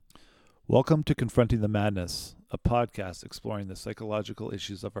Welcome to Confronting the Madness, a podcast exploring the psychological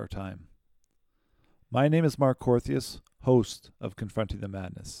issues of our time. My name is Mark Corthius, host of Confronting the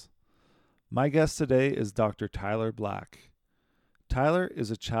Madness. My guest today is Dr. Tyler Black. Tyler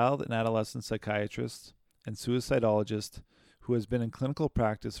is a child and adolescent psychiatrist and suicidologist who has been in clinical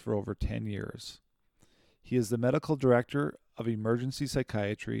practice for over 10 years. He is the medical director of emergency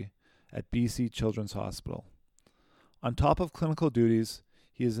psychiatry at BC Children's Hospital. On top of clinical duties,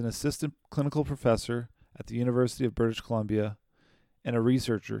 he is an assistant clinical professor at the University of British Columbia and a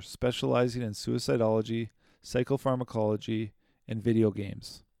researcher specializing in suicidology, psychopharmacology, and video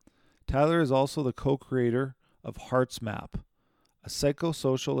games. Tyler is also the co-creator of HeartsMap, a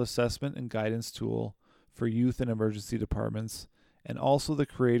psychosocial assessment and guidance tool for youth and emergency departments, and also the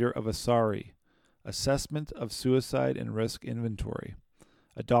creator of ASARI, Assessment of Suicide and Risk Inventory,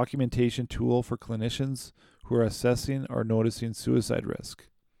 a documentation tool for clinicians who are assessing or noticing suicide risk.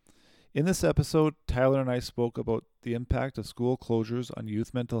 In this episode, Tyler and I spoke about the impact of school closures on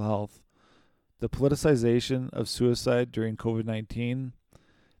youth mental health, the politicization of suicide during COVID-19,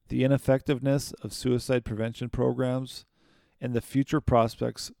 the ineffectiveness of suicide prevention programs, and the future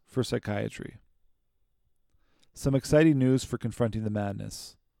prospects for psychiatry. Some exciting news for Confronting the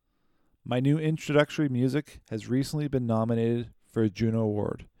Madness. My new introductory music has recently been nominated for a Juno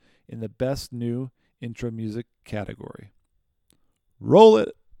Award in the Best New Intro Music category. Roll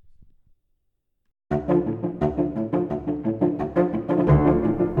it!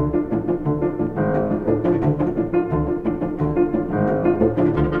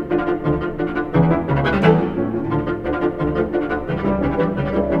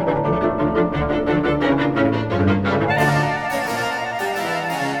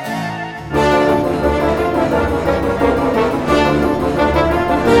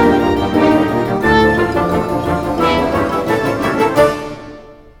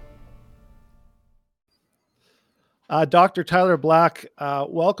 Dr. Tyler Black,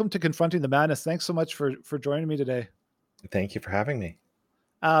 welcome to Confronting the Madness. Thanks so much for joining me today. Thank you for having me.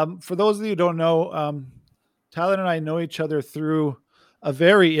 For those of you who don't know, Tyler and I know each other through a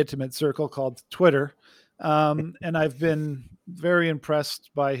very intimate circle called Twitter, and I've been very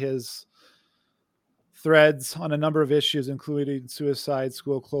impressed by his threads on a number of issues, including suicide,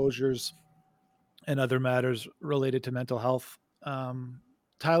 school closures, and other matters related to mental health.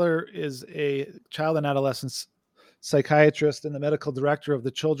 Tyler is a child and adolescent psychiatrist and the medical director of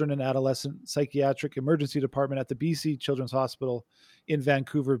the Children and Adolescent Psychiatric Emergency Department at the BC Children's Hospital in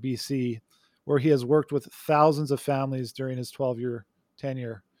Vancouver, BC, where he has worked with thousands of families during his 12-year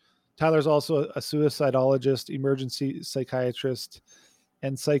tenure. Tyler's also a suicidologist, emergency psychiatrist,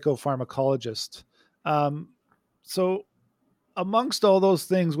 and psychopharmacologist. So amongst all those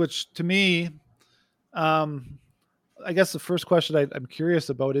things, which to me, I guess the first question I'm curious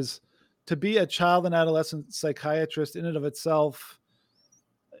about is, to be a child and adolescent psychiatrist in and of itself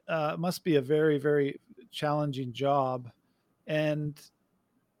must be a very, very challenging job. And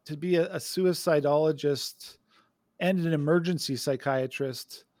to be a suicidologist and an emergency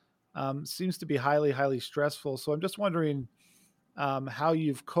psychiatrist seems to be highly, highly stressful. So I'm just wondering how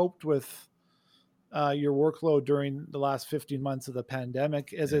you've coped with your workload during the last 15 months of the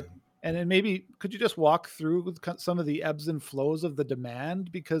pandemic. And then maybe could you just walk through some of the ebbs and flows of the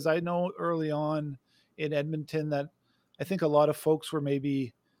demand? Because I know early on in Edmonton that I think a lot of folks were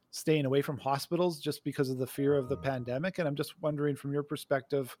maybe staying away from hospitals just because of the fear of the pandemic. And I'm just wondering from your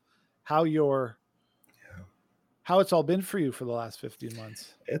perspective, how it's all been for you for the last 15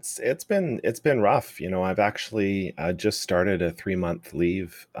 months. It's been rough. I've actually just started a 3-month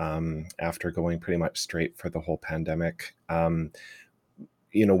leave after going pretty much straight for the whole pandemic.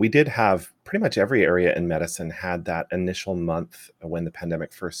 We did have pretty much every area in medicine had that initial month when the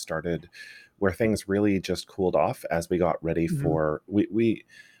pandemic first started where things really just cooled off as we got ready for, a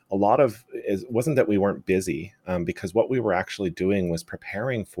lot of it wasn't that we weren't busy because what we were actually doing was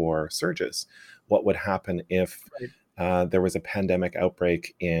preparing for surges. What would happen if there was a pandemic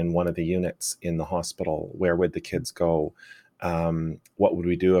outbreak in one of the units in the hospital? Where would the kids go? What would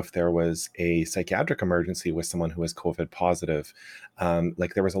we do if there was a psychiatric emergency with someone who was COVID positive?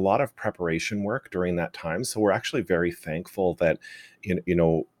 There was a lot of preparation work during that time. So we're actually very thankful that,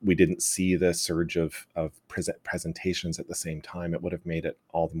 we didn't see the surge of presentations at the same time. It would have made it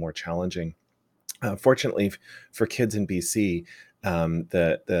all the more challenging. Fortunately for kids in BC,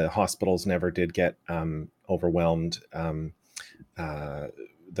 the hospitals never did get overwhelmed.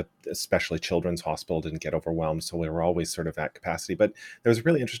 Especially Children's Hospital didn't get overwhelmed, so we were always sort of at capacity. But there was a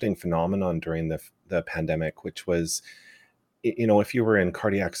really interesting phenomenon during the pandemic, which was, if you were in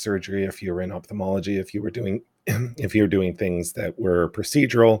cardiac surgery, if you were in ophthalmology, if you were doing if you're doing things that were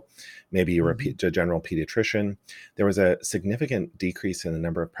procedural, maybe you were Mhm. a general pediatrician, there was a significant decrease in the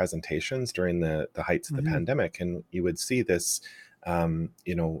number of presentations during the heights of the Mhm. pandemic. And you would see this,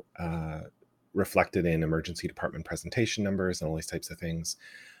 you know, reflected in emergency department presentation numbers and all these types of things.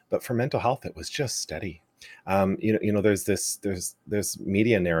 But for mental health, it was just steady. There's there's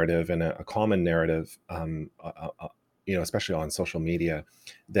media narrative and a common narrative, especially on social media,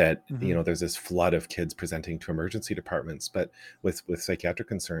 that Mhm. there's this flood of kids presenting to emergency departments, but with psychiatric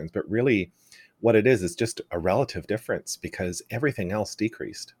concerns. But really, what it is just a relative difference because everything else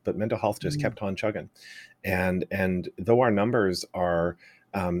decreased, but mental health just Mhm. kept on chugging. And though our numbers are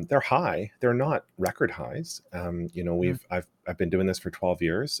they're high. They're not record highs. Mhm. I've been doing this for 12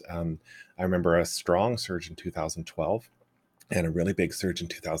 years. I remember a strong surge in 2012 and a really big surge in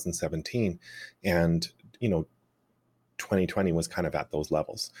 2017, and 2020 was kind of at those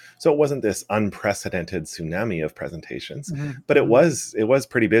levels. So it wasn't this unprecedented tsunami of presentations, Mhm. but it Mhm. was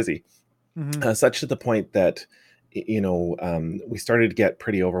pretty busy, Mhm. such to the point that we started to get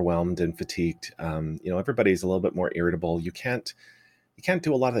pretty overwhelmed and fatigued. Everybody's a little bit more irritable. You can't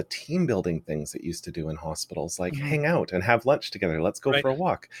do a lot of the team building things that used to do in hospitals, like Mhm. hang out and have lunch together. Let's go Right. for a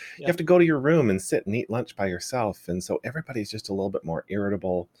walk. You Yeah. have to go to your room and sit and eat lunch by yourself. And so everybody's just a little bit more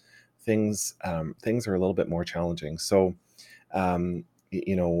irritable. Things are a little bit more challenging. So,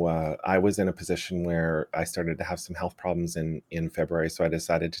 I was in a position where I started to have some health problems in February. So I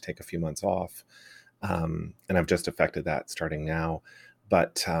decided to take a few months off. And I've just affected that starting now.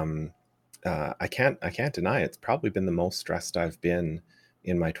 But I can't deny it's probably been the most stressed I've been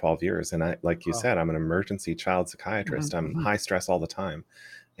in my 12 years. And like you Wow. said, I'm an emergency child Mhm. psychiatrist. I'm Mhm. high stress all the time,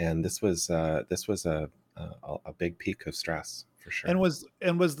 and this was a big peak of stress for sure. And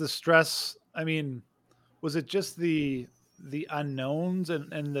was the stress, I mean, was it just the unknowns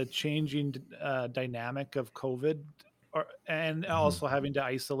and the changing dynamic of COVID, or and Mhm. also having to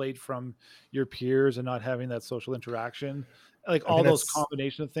isolate from your peers and not having that social interaction, like I all mean, those that's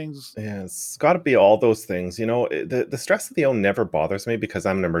combination of things? yeah, it's got to be all those things. The stress of the own never bothers me because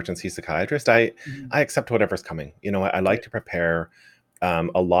I'm an emergency psychiatrist. I Mhm. I accept whatever's coming. I like Right. to prepare.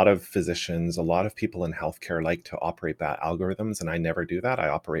 A lot of physicians, a lot of people in healthcare like to operate by algorithms, and I never do that. I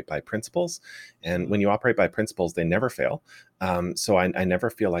operate by principles, and Mhm. when you operate by principles, they never fail. So I never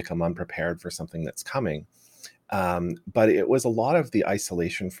feel like I'm unprepared for something that's coming. But it was a lot of the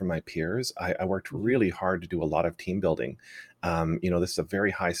isolation from my peers. I worked Mhm. really hard to do a lot of team building. This is a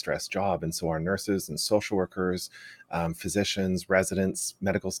very high stress job. And so our nurses and social workers, physicians, residents,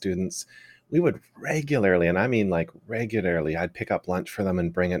 medical students, we would regularly, and I mean like regularly, I'd pick up lunch for them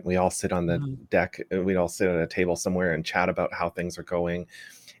and bring it. And we all sit on the Mhm. deck, we'd all sit at a table somewhere and chat about how things are going.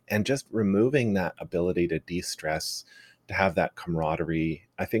 And just removing that ability to de-stress, to have that camaraderie,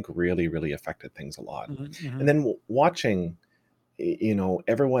 I think really, really affected things a lot. Mhm. And Mhm. then watching,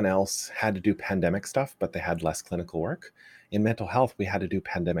 everyone else had to do pandemic stuff, but they had less clinical work. In mental health, we had to do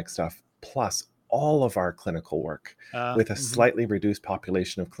pandemic stuff plus all of our clinical work with a Mhm. slightly reduced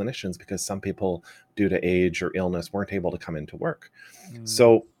population of clinicians because some people, due to age or illness, weren't able to come into work. Mm.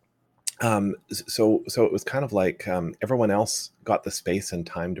 So it was kind of like everyone else got the space and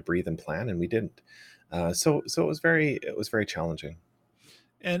time to breathe and plan, and we didn't. So it was very challenging.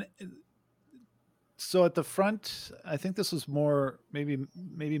 And so at the front, I think this was more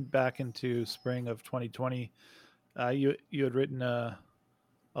maybe back into spring of 2020. You had written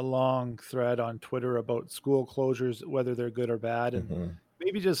a long thread on Twitter about school closures, whether they're good or bad, and Hmm.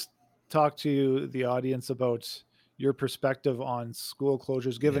 maybe just talk to the audience about your perspective on school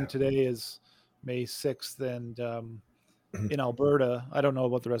closures. Given Yeah. today is May 6th, and in Alberta, I don't know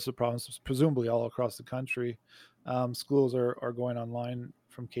about the rest of the provinces, presumably all across the country, schools are going online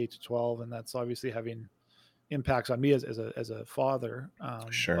from K to 12, and that's obviously having impacts on me as a father.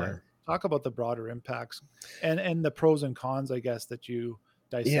 But Sure. talk about the broader impacts and the pros and cons, I guess, that you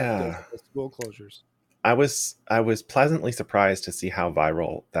dissected Yeah. with school closures. I was pleasantly surprised to see how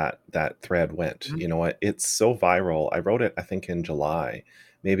viral that thread went. Mhm. It's so viral. I wrote it, I think, in July.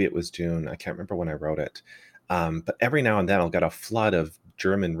 Maybe it was June. I can't remember when I wrote it. But every now and then I'll get a flood of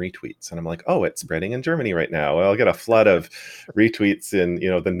German retweets, and I'm like, oh, it's spreading in Germany right now. I'll get a flood of retweets in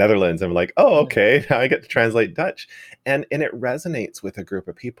the Netherlands. I'm like, oh, Yeah. okay, now I get to translate Dutch, and it resonates with a group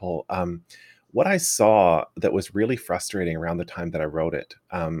of people. What I saw that was really frustrating around the time that I wrote it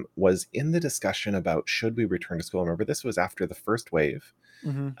was in the discussion about should we return to school. Remember, this was after the first wave.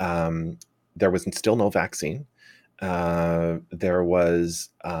 Mhm. Um, there was still no vaccine. There was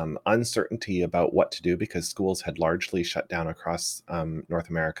uncertainty about what to do because schools had largely shut down across North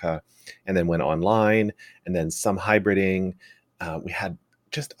America and then went online, and then some hybriding. We had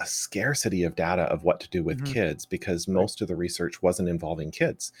just a scarcity of data of what to do with Mhm. kids, because Right. most of the research wasn't involving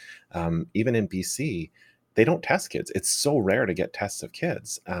kids. Even in BC, they don't test kids. It's so rare to get tests of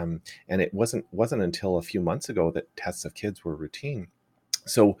kids, and it wasn't until a few months ago that tests of kids were routine.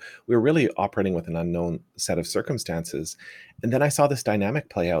 So we were really operating with an unknown set of circumstances. And then I saw this dynamic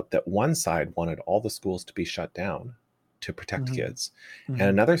play out, that one side wanted all the schools to be shut down to protect Mhm. kids, and Mhm.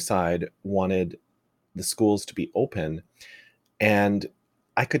 another side wanted the schools to be open. And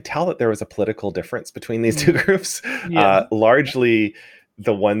I could tell that there was a political difference between these two Mm. groups, Yeah. Yeah. largely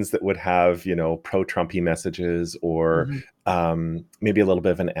the ones that would have, pro-Trumpy messages, or Mhm. maybe a little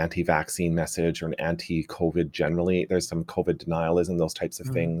bit of an anti-vaccine message or an anti-COVID generally. There's some COVID denialism, those types of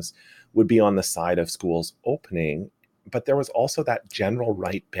Mhm. things would be on the side of schools opening. But there was also that general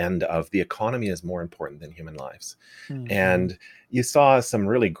right bend of the economy is more important than human lives. Mhm. And you saw some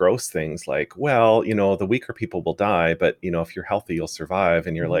really gross things like, well, the weaker people will die, but if you're healthy, you'll survive.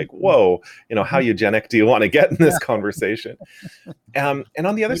 And you're Mhm. like, whoa, how Mhm. eugenic do you want to get in Yeah. this conversation? And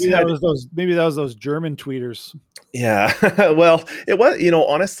on the other Maybe that side, was those German tweeters. yeah, well, it was,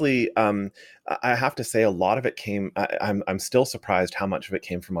 honestly, I have to say a lot of it came. I'm still surprised how much of it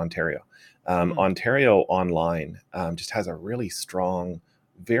came from Ontario. Mm. Ontario Online just has a really strong,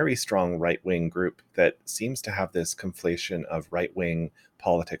 very strong right wing group that seems to have this conflation of right wing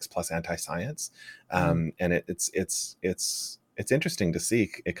politics plus anti science, Mhm. and it's interesting to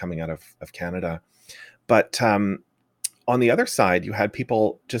see it coming out of Canada, but. On the other side, you had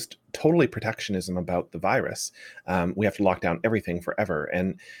people just totally protectionism about the virus. We have to lock down everything forever,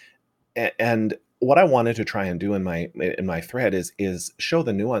 and what I wanted to try and do in my thread is show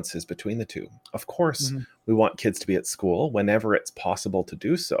the nuances between the two. Of course, Mhm. we want kids to be at school whenever it's possible to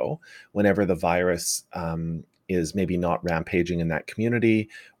do so, whenever the virus is maybe not rampaging in that community,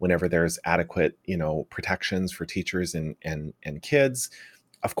 whenever there's adequate protections for teachers and kids.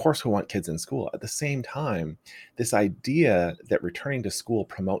 Of course, we want kids in school. At the same time, this idea that returning to school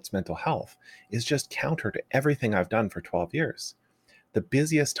promotes mental health is just counter to everything I've done for 12 years. The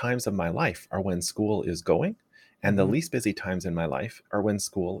busiest times of my life are when school is going, and the Mhm. least busy times in my life are when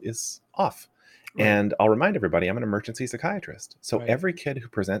school is off. Right. And I'll remind everybody, I'm an emergency psychiatrist. So Right. every kid who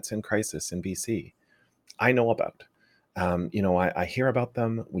presents in crisis in BC, I know about. I hear about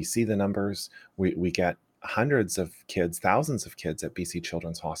them. We see the numbers. We get hundreds of kids, thousands of kids at BC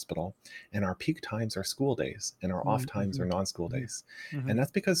Children's Hospital, and our peak times are school days, and our off Mhm. times are Mhm. non-school Mhm. days. And Mhm. that's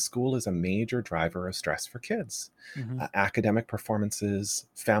because school is a major driver of stress for kids. Mhm. Academic performances,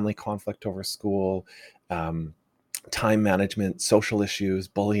 family conflict over school, um, time management, social issues,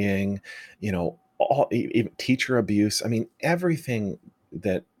 bullying, even teacher abuse. I mean, everything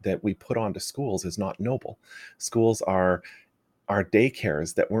that we put onto schools is not noble. Schools are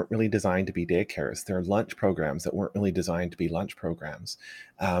daycares that weren't really designed to be daycares. They're lunch programs that weren't really designed to be lunch programs.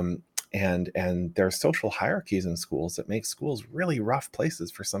 Um, and there are social hierarchies in schools that make schools really rough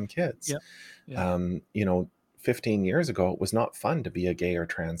places for some kids. Yep. Yep. Um, you know, 15 years ago, it was not fun to be a gay or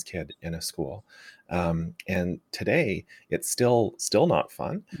trans kid in a school. And today, it's still not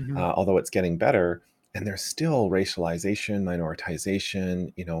fun, Mhm. although it's getting better. And there's still racialization,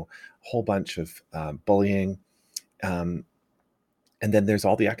 minoritization, whole bunch of bullying. Um, and then there's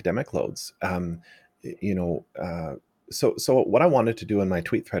all the academic loads. You know, so what I wanted to do in my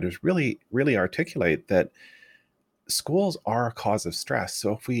tweet thread is really articulate that schools are a cause of stress.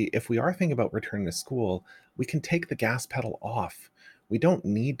 So if we are thinking about returning to school, we can take the gas pedal off. We don't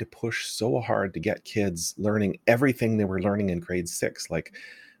need to push so hard to get kids learning everything they were learning in grade 6. Like,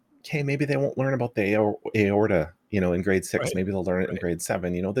 okay, maybe they won't learn about the aorta, in grade 6. Right. Maybe they'll learn it in Right. grade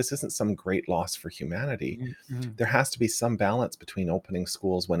 7. This isn't some great loss for humanity. Mhm. Mhm. There has to be some balance between opening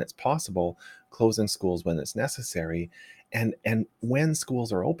schools when it's possible, closing schools when it's necessary, and when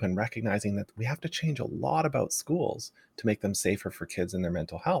schools are open, recognizing that we have to change a lot about schools to make them safer for kids and their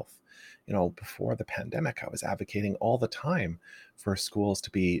mental health. Before the pandemic, I was advocating all the time for schools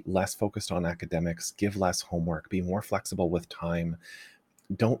to be less focused on academics, give less homework, be more flexible with time,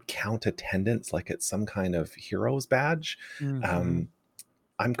 don't count attendance like it's some kind of hero's badge. Mhm. Um,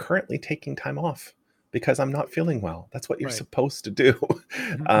 I'm currently taking time off because I'm not feeling well. That's what you're Right. supposed to do.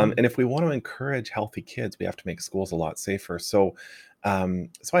 Mhm. And if we want to encourage healthy kids, we have to make schools a lot safer. So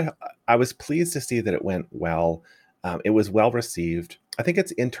I was pleased to see that it went well. It was well received. I think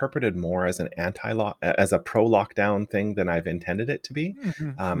it's interpreted more as an as a pro lockdown thing than I've intended it to be.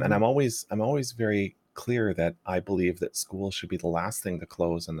 Mhm. And Mhm. I'm always very clear that I believe that schools should be the last thing to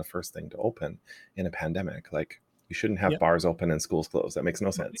close and the first thing to open in a pandemic. Like, you shouldn't have Yep. bars open and schools closed. That makes no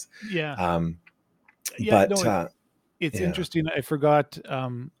Right. sense. Yeah. Um, Yeah. but No, it's yeah, interesting. I forgot,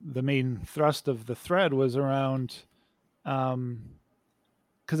 the main thrust of the thread was around, um,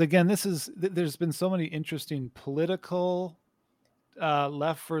 because again, there's been so many interesting political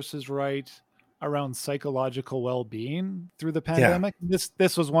left versus right around psychological well-being through the Yeah. pandemic.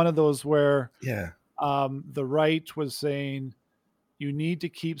 This was one of those where Yeah. the right was saying you need to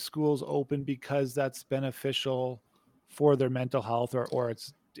keep schools open because that's beneficial for their mental health, or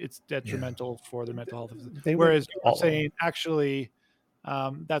it's Yeah. detrimental for their mental health. They would Whereas you were all. saying actually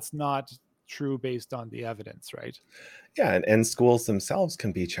that's not true based on the evidence, right? Yeah, and schools themselves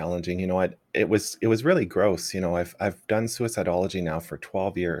can be challenging. It was really gross. I've done suicidology now for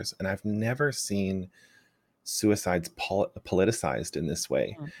 12 years, and I've never seen suicides politicized in this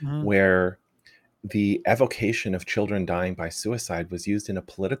way, Mhm. where the evocation of children dying by suicide was used in a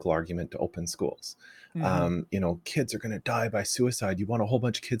political argument to open schools. Mhm. Kids are going to die by suicide. You want a whole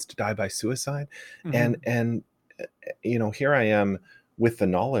bunch of kids to die by suicide, and Mhm. here I am with the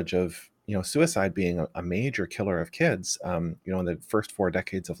knowledge of suicide being a major killer of kids. In the first 4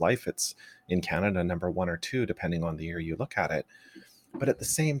 decades of life, it's in Canada number one or two, depending on the year you look at it. But at the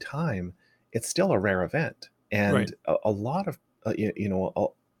same time, it's still a rare event, Right. and a lot of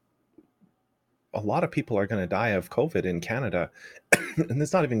a lot of people are going to die of COVID in Canada, and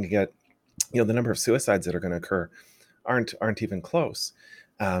it's not even going to get the number of suicides that are going to occur aren't even close.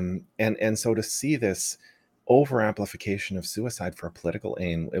 And so to see this over amplification of suicide for a political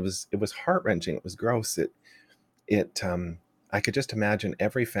aim, it was heart wrenching. It was gross. It I could just imagine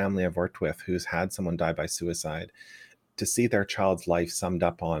every family I've worked with who's had someone die by suicide, to see their child's life summed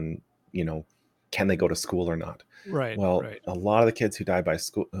up on, you know, can they go to school or not? Right. Well, Right. a lot of the kids who die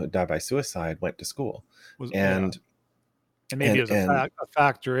by suicide went to school, Was Yeah, and and maybe and as and a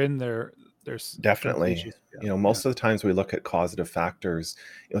factor in their definitely, temptations. Yeah. Yeah. most of the times we look at causative factors.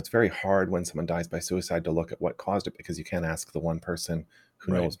 It's very hard when someone dies by suicide to look at what caused it, because you can't ask the one person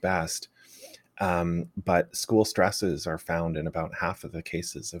who Right. knows best. But school stresses are found in about half of the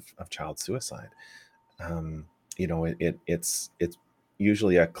cases of child suicide. Um, it's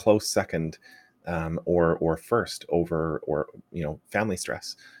usually a close second, or first over, or family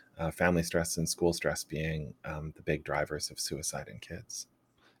stress and school stress being the big drivers of suicide in kids.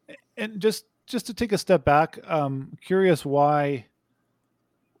 And just to take a step back, curious why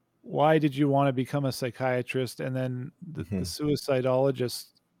did you want to become a psychiatrist, and then the Mhm. suicidologist?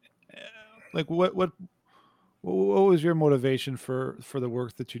 eh, Like what was your motivation for the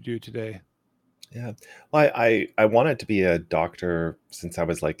work that you do today? Yeah. Well, I wanted to be a doctor since I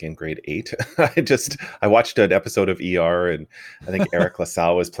was like in grade 8. I watched an episode of ER, and I think Eric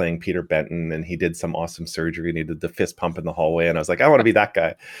LaSalle was playing Peter Benton, and he did some awesome surgery, and he did the fist pump in the hallway, and I was like, I want to be that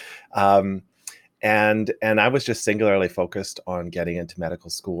guy. Um, and I was just singularly focused on getting into medical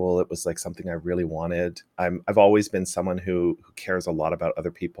school. It was like something I really wanted. I've always been someone who cares a lot about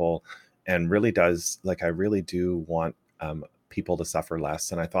other people, and really does, like, I really do want people to suffer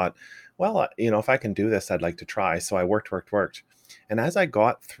less. And I thought, well, if I can do this, I'd like to try. So I worked. And as I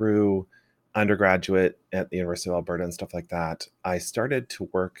got through undergraduate at the University of Alberta and stuff like that, I started to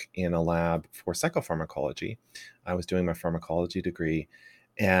work in a lab for psychopharmacology. I was doing my pharmacology degree,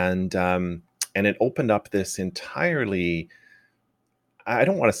 and it opened up this entirely, I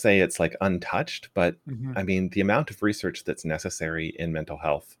don't want to say it's like untouched, but Hmm. I mean, the amount of research that's necessary in mental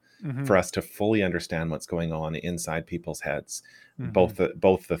health Hmm. for us to fully understand what's going on inside people's heads, Hmm. both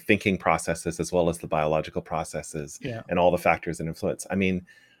the thinking processes as well as the biological processes, Yeah. and all the factors and influence. I mean,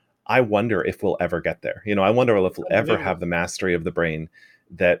 I wonder if we'll ever get there. I wonder if we'll ever Unbelievable. have the mastery of the brain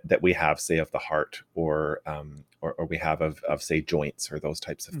that we have, say, of the heart, or we have of say joints, or those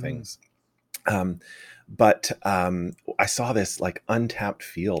types of Hmm. things. But I saw this like untapped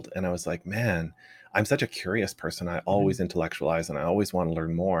field, and I was like, man, I'm such a curious person. I Hmm. always intellectualize, and I always want to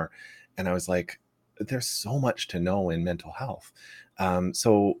learn more. And I was like, there's so much to know in mental health.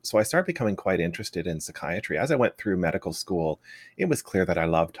 So I started becoming quite interested in psychiatry. As I went through medical school, it was clear that I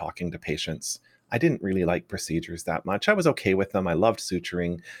loved talking to patients. I didn't really like procedures that much. I was okay with them. I loved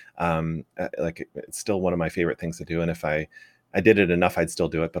suturing. Like, it's still one of my favorite things to do. And if I did it enough, I'd still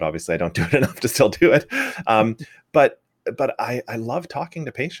do it, but obviously I don't do it enough to still do it. Um, but I love talking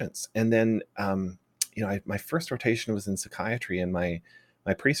to patients. And then my first rotation was in psychiatry, and my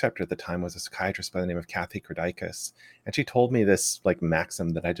preceptor at the time was a psychiatrist by the name of Kathy Kردikis, and she told me this like maxim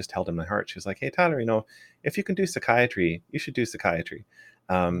that I just held in my heart. She was like, "Hey Tyler, if you can do psychiatry, you should do psychiatry.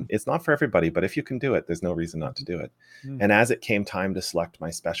 It's not for everybody, but if you can do it, there's no reason not to do it." Hmm. And as it came time to select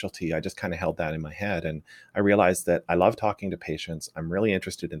my specialty, I just kind of held that in my head. And I realized that I love talking to patients. I'm really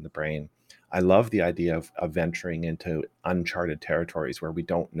interested in the brain. I love the idea of venturing into uncharted territories where we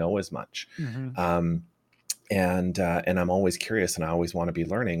don't know as much. Hmm. Um, and I'm always curious, and I always want to be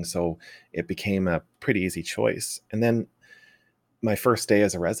learning. So it became a pretty easy choice. And then my first day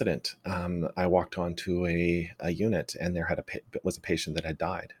as a resident, I walked onto a unit, and there was a patient that had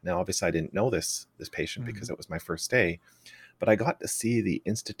died. Now, obviously, I didn't know this patient because Mhm. it was my first day, but I got to see the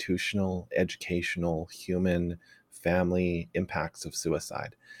institutional, educational, human, family impacts of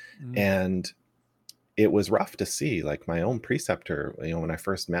suicide. Mhm. And it was rough to see, like, my own preceptor, when I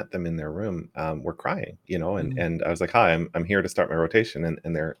first met them in their room, were crying, Mhm. and I was like, "Hi, I'm here to start my rotation,"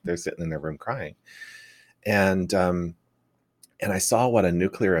 and they're sitting in their room crying. And and I saw what a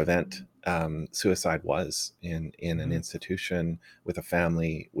nuclear event suicide was in an Mhm. institution with a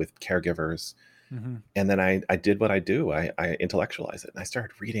family with caregivers. Mhm. And then I did what I do. I intellectualized it, and I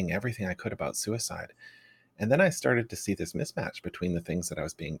started reading everything I could about suicide. And then I started to see this mismatch between the things that I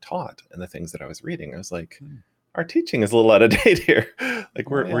was being taught and the things that I was reading. I was like, Mhm. our teaching is a little out of date here. Like,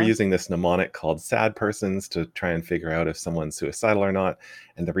 Oh we're yeah. using this mnemonic called sad persons to try and figure out if someone's suicidal or not.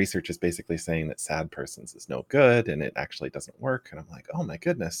 And the research is basically saying that sad persons is no good and it actually doesn't work. And I'm like, oh my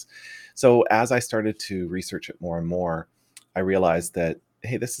goodness. So as I started to research it more and more, I realized that,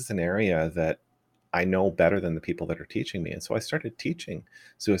 hey, this is an area that I know better than the people that are teaching me. And so I started teaching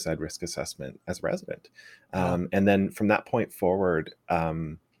suicide risk assessment as a resident. Wow. And then from that point forward,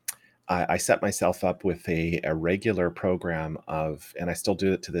 I set myself up with a regular program of, and I still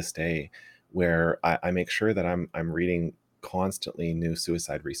do it to this day, where I make sure that I'm reading constantly new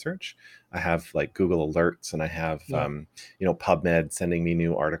suicide research. I have like Google alerts, and I have Yeah. PubMed sending me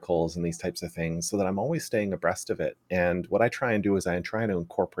new articles and these types of things, so that I'm always staying abreast of it. And what I try and do is I try to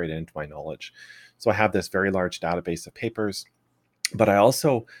incorporate it into my knowledge. So I have this very large database of papers, but I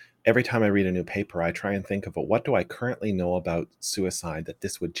also, every time I read a new paper, I try and think of, well, what do I currently know about suicide that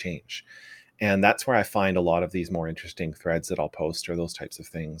this would change? And that's where I find a lot of these more interesting threads that I'll post, or those types of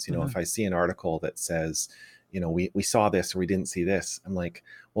things. Mhm. If I see an article that says, we saw this or we didn't see this, I'm like,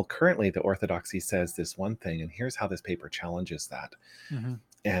 well, currently the orthodoxy says this one thing, and here's how this paper challenges that. Mhm.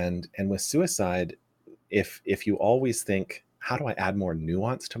 And with suicide, if you always think, how do I add more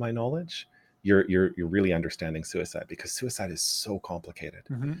nuance to my knowledge, you're really understanding suicide, because suicide is so complicated.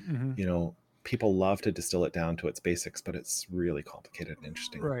 Mhm. Mhm. you know People love to distill it down to its basics, but it's really complicated and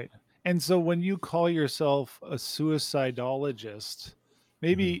interesting. Right. And so when you call yourself a suicidologist, Mhm.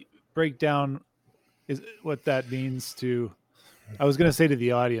 maybe break down is what that means to, I was going to say to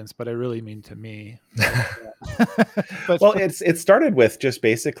the audience, but I really mean to me. But but Well, it started with just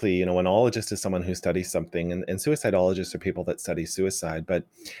basically, an ologist is someone who studies something, and suicidologists are people that study suicide. But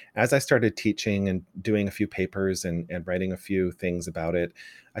as I started teaching and doing a few papers, and writing a few things about it,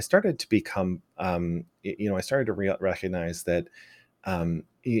 I started to become, I started to recognize that,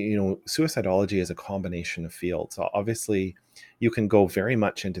 suicidology is a combination of fields. So obviously, you can go very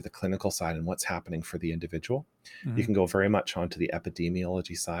much into the clinical side and what's happening for the individual. You Mhm. can go very much onto the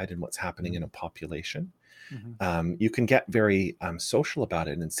epidemiology side and what's happening in Mhm. a population. Mhm. You can get very social about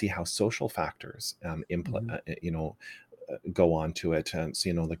it and see how social factors Mhm. go on to it.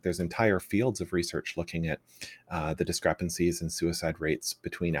 So, like, there's entire fields of research looking at the discrepancies in suicide rates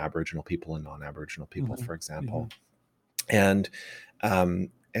between Aboriginal people and non-Aboriginal people, Mhm. for example. Mhm.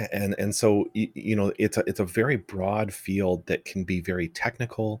 And so, it's a very broad field that can be very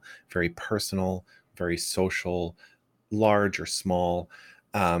technical, very personal, very social, large or small.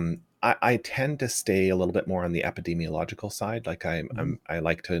 I tend to stay a little bit more on the epidemiological side. Like, Mhm. I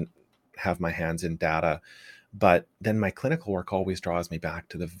like to have my hands in data, but then my clinical work always draws me back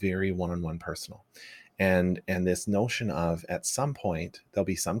to the very one-on-one personal. And this notion of, at some point there'll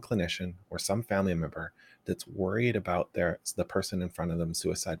be some clinician or some family member that's worried about the person in front of them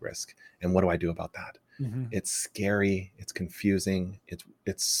suicide risk, and what do I do about that? Mhm. It's scary, it's confusing,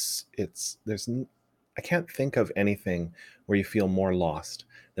 it's there's I can't think of anything where you feel more lost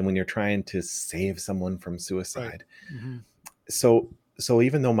than when you're trying to save someone from Right. suicide. Mhm. So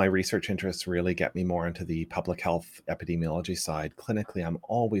even though my research interests really get me more into the public health epidemiology side, clinically I'm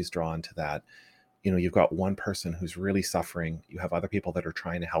always drawn to that. You've got one person who's really suffering, you have other people that are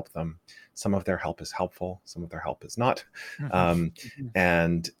trying to help them. Some of their help is helpful, some of their help is not. Mhm. um, Mhm.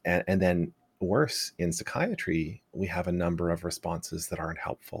 and then, worse, in psychiatry we have a number of responses that aren't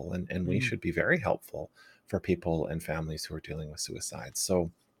helpful, and we Mhm. should be very helpful for people and families who are dealing with suicide.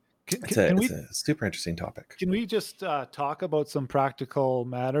 So Can, it's can, a can it's we a super interesting topic. can we just talk about some practical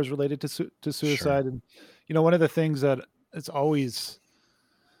matters related to Sure. suicide? And one of the things that it's always,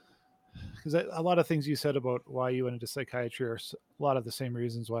 because a lot of things you said about why you went into psychiatry are a lot of the same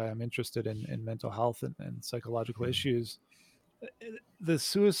reasons why I'm interested in mental health and psychological Mhm. issues. The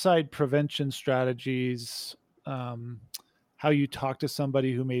suicide prevention strategies, um, how you talk to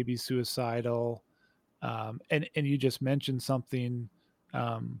somebody who may be suicidal, and you just mentioned something,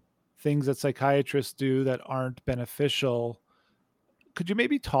 um, things that psychiatrists do that aren't beneficial. could you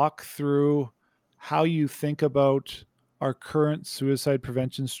maybe talk through how you think about our current suicide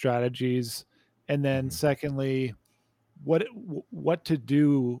prevention strategies, and then Mhm. secondly, what to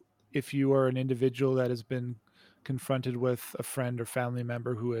do if you are an individual that has been confronted with a friend or family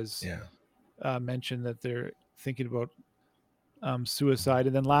member who has Yeah. mentioned that they're thinking about suicide,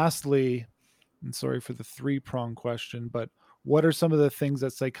 and then lastly, and sorry for the three-prong question, but what are some of the things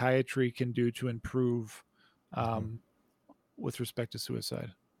that psychiatry can do to improve Mhm. um, with respect to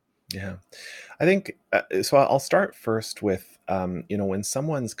suicide? Yeah. I think so. I'll start first with, when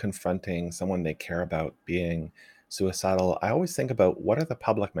someone's confronting someone they care about being suicidal, I always think about what are the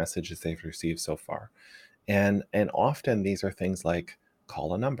public messages they've received so far. And often these are things like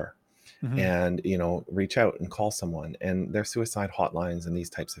call a number Hmm. and, reach out and call someone, and their suicide hotlines and these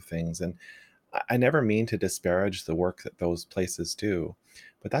types of things. And I never mean to disparage the work that those places do,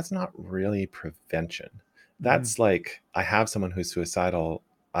 but that's not really prevention. Hmm. That's like, I have someone who's suicidal.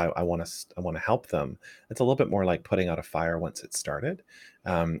 I want to help them. It's a little bit more like putting out a fire once it's started.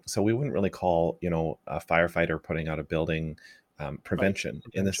 So we wouldn't really call, a firefighter putting out a building Right. prevention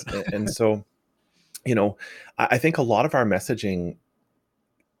in this. Prevention. And so, you know, I think a lot of our messaging,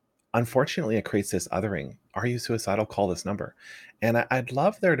 unfortunately, it creates this othering. Are you suicidal? Call this number. And I'd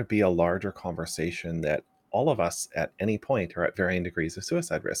love there to be a larger conversation that all of us at any point are at varying degrees of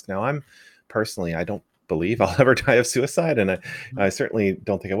suicide risk. Now, I don't believe I'll ever die of suicide, and I Mhm. certainly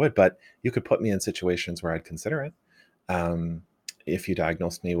don't think I would, but you could put me in situations where I'd consider it. Um, if you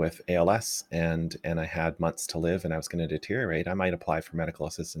diagnosed me with ALS and I had months to live and I was going to deteriorate, I might apply for medical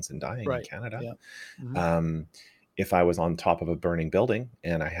assistance in dying in Right. Canada. Yeah. Hmm. Um, if I was on top of a burning building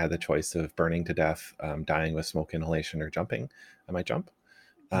and I had the choice of burning to death, dying with smoke inhalation, or jumping, I might jump.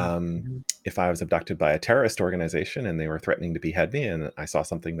 Um, Hmm. if I was abducted by a terrorist organization and they were threatening to behead me, and I saw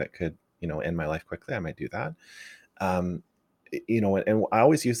something that could, end my life quickly, I might do that. Um, and I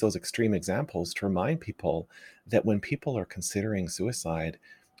always use those extreme examples to remind people that when people are considering suicide,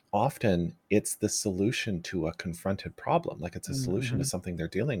 often it's the solution to a confronted problem, like it's a solution to Hmm. something they're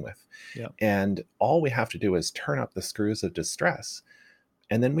dealing with. Yeah. And all we have to do is turn up the screws of distress,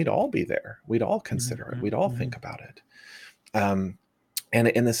 and then we'd all be there. We'd all consider it. We'd all Hmm. think about it. Um, and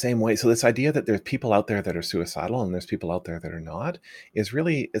in the same way, so this idea that there's people out there that are suicidal and there's people out there that are not is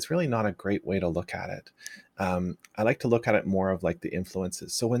really not a great way to look at it. I like to look at it more of like the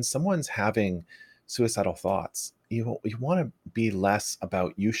influences. So when someone's having suicidal thoughts, you want to be less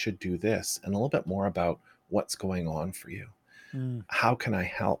about you should do this and a little bit more about what's going on for you. Mm. How can I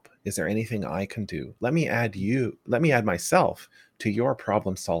help? Is there anything I can do? Let me add myself to your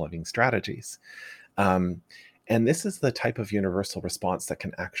problem solving strategies. Um, and this is the type of universal response that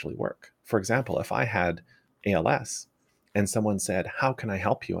can actually work. For example, if I had ALS and someone said, how can I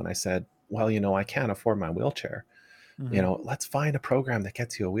help you? And I said, well, I can't afford my wheelchair. Hmm. Let's find a program that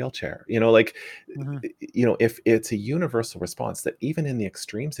gets you a wheelchair. Like, Hmm. if it's a universal response that even in the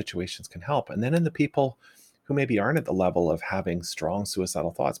extreme situations can help. And then in the people who maybe aren't at the level of having strong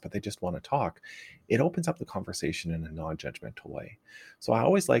suicidal thoughts, but they just want to talk, it opens up the conversation in a non-judgmental way. So I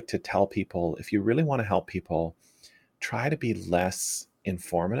always like to tell people, if you really want to help people, try to be less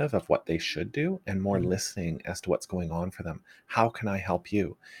informative of what they should do and more Hmm. listening as to what's going on for them. How can I help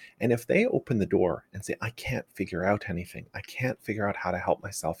you? And if they open the door and say, I can't figure out anything, I can't figure out how to help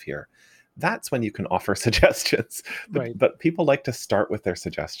myself here, that's when you can offer suggestions. But, Right. but people like to start with their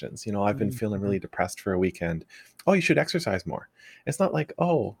suggestions. I've been feeling Hmm. really depressed for a weekend. Oh, you should exercise more. It's not like,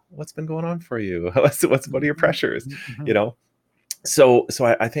 oh, what's been going on for you? What are your Hmm. pressures? Hmm. You know, so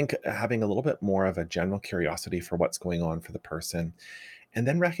I think having a little bit more of a general curiosity for what's going on for the person, and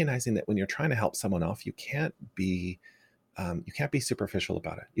then recognizing that when you're trying to help someone off, you can't be superficial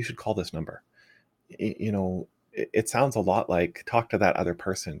about it. You should call this number. It sounds a lot like talk to that other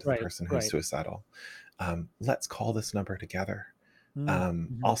person, to the Right. person who's Right. suicidal. Let's call this number together. Hmm.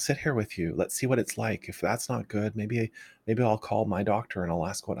 I'll sit here with you. Let's see what it's like. If that's not good, maybe I'll call my doctor and I'll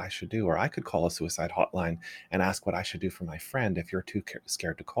ask what I should do. Or I could call a suicide hotline and ask what I should do for my friend if you're too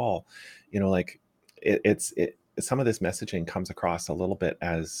scared to call. Like, some of this messaging comes across a little bit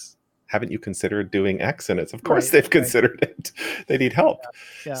as, haven't you considered doing X? And it's, of course Right. they've Right. considered it. They need help.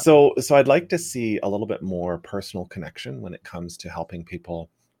 Yeah. So I'd like to see a little bit more personal connection when it comes to helping people.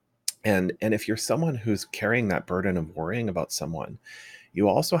 And if you're someone who's carrying that burden of worrying about someone, you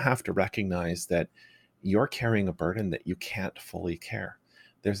also have to recognize that you're carrying a burden that you can't fully care.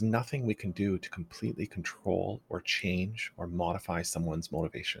 There's nothing we can do to completely control or change or modify someone's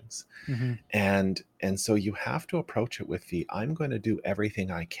motivations. Hmm. And so you have to approach it with the, I'm going to do everything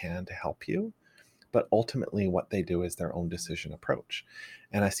I can to help you, but ultimately what they do is their own decision approach.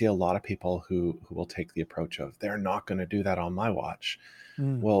 And I see a lot of people who will take the approach of, they're not going to do that on my watch.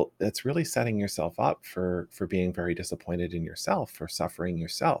 Mm, Well, it's really setting yourself up for being very disappointed in yourself, for suffering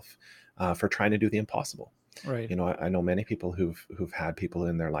yourself, for trying to do the impossible. right. I know many people who've had people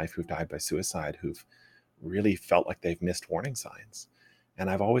in their life who've died by suicide who've really felt like they've missed warning signs. And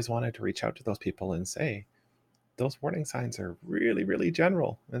I've always wanted to reach out to those people and say, those warning signs are really, really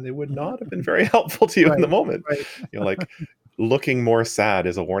general, and they would not have been very helpful to you in the Right, moment. right. Like looking more sad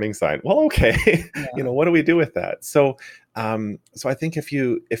is a warning sign. Well, okay, Yeah. what do we do with that? So I think if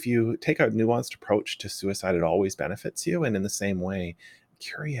you take a nuanced approach to suicide, it always benefits you. And in the same way,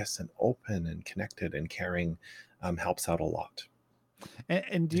 curious and open and connected and caring helps out a lot.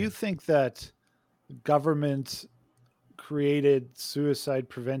 And do Yeah. you think that government created suicide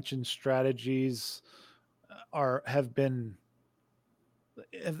prevention strategies are have been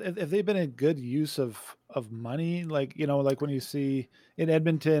have they been a good use of money? Like, like when you see in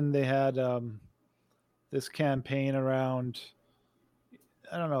Edmonton, they had this campaign around,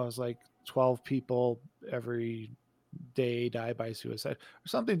 I don't know, it was like 12 people every day die by suicide or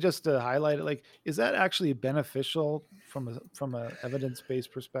something, just to highlight it. Like, is that actually beneficial from a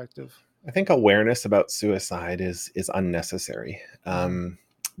evidence-based perspective? I think awareness about suicide is unnecessary, Mhm.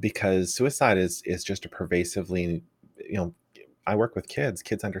 because suicide is just a pervasively, you know, I work with kids.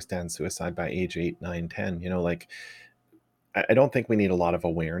 Kids understand suicide by age 8, 9, 10. Like I don't think we need a lot of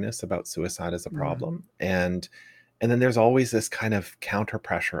awareness about suicide as a Mhm. problem. And then there's always this kind of counter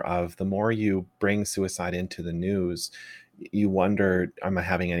pressure of, the more you bring suicide into the news, you wonder, am I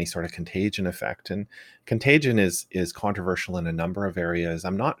having any sort of contagion effect? And contagion is controversial in a number of areas.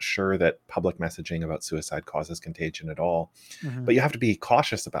 I'm not sure that public messaging about suicide causes contagion at all, Mhm. but you have to be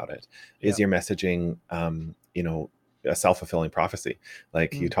cautious about it. Yeah. Is your messaging, a self-fulfilling prophecy?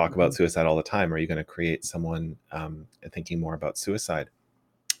 Like, you talk about Mhm. suicide all the time. Are you going to create someone thinking more about suicide?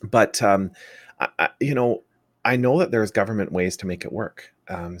 But I know that there's government ways to make it work.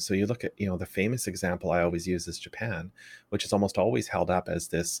 So you look at, the famous example I always use is Japan, which is almost always held up as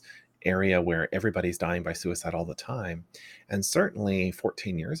this area where everybody's dying by suicide all the time. And certainly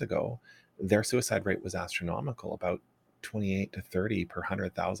 14 years ago, their suicide rate was astronomical, about 28 to 30 per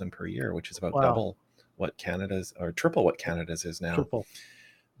 100,000 per year, which is about Wow. double what Canada's, or triple what Canada's is now. Triple.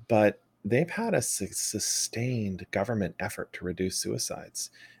 But they've had a sustained government effort to reduce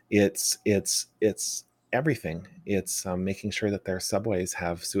suicides. It's everything. It's making sure that their subways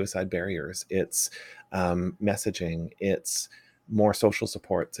have suicide barriers. It's messaging. It's more social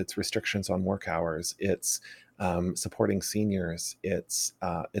supports. It's restrictions on work hours. It's supporting seniors. It's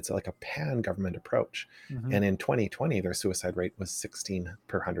like a pan government approach. Mhm. And in 2020, their suicide rate was 16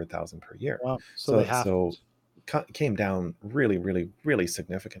 per 100,000 per year. Wow. So they So have so came down really, really, really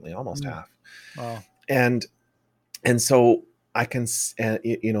significantly, almost mm, half. wow. And so I can,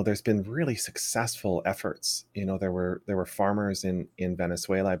 there's been really successful efforts. There were farmers in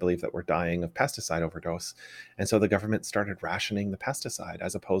Venezuela, I believe, that were dying of pesticide overdose, and so the government started rationing the pesticide,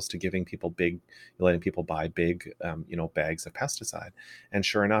 as opposed to letting people buy big, bags of pesticide. And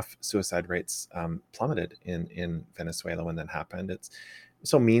sure enough, suicide rates plummeted in Venezuela when that happened.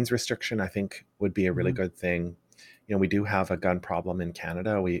 So means restriction, I think, would be a really Mhm. good thing. We do have a gun problem in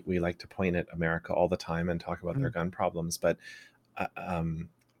Canada. We like to point at America all the time and talk about their Mhm. gun problems, but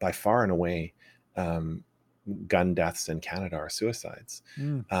by far and away, um, gun deaths in Canada are suicides.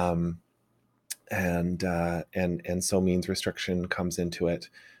 Mm. Um, and so means restriction comes into it.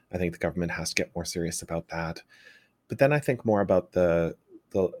 I think the government has to get more serious about that. But then I think more about the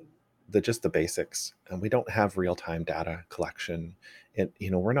just the basics. And we don't have real-time data collection.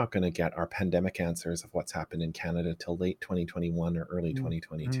 We're not going to get our pandemic answers of what's happened in Canada till late 2021 or early Mm. Mhm.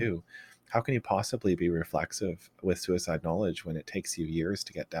 2022. How can you possibly be reflexive with suicide knowledge when it takes you years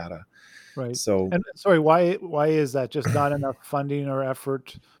to get data? Right. So And sorry, why is that? Just not enough funding or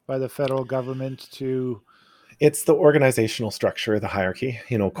effort by the federal government to it's the organizational structure, the hierarchy.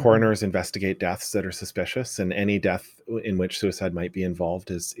 Mhm. Coroners investigate deaths that are suspicious, and any death in which suicide might be involved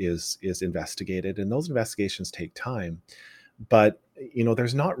is investigated, and those investigations take time. But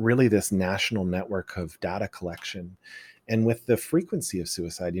there's not really this national network of data collection. And with the frequency of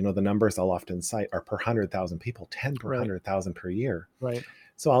suicide, the numbers I'll often cite are per 100,000 people, 10 per Right, 100,000 per year. right.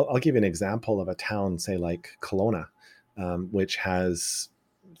 So I'll give you an example of a town, say like Kelowna, which has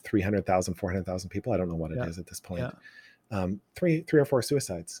 300,000, 400,000 people. I don't know what it Yeah, is at this yeah. point. Three or four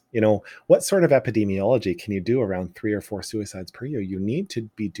suicides. What sort of epidemiology can you do around 3 or 4 suicides per year? You need to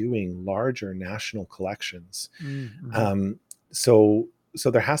be doing larger national collections. Mm, mhm. Um, so so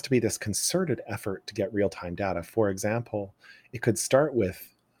there has to be this concerted effort to get real time data. For example, it could start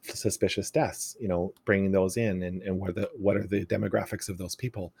with suspicious deaths, bringing those in, and what are the demographics of those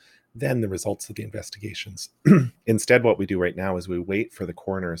people, then the results of the investigations. Instead, what we do right now is we wait for the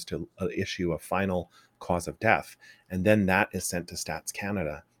coroners to issue a final cause of death, and then that is sent to Stats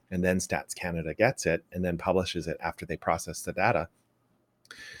Canada, and then Stats Canada gets it and then publishes it after they process the data.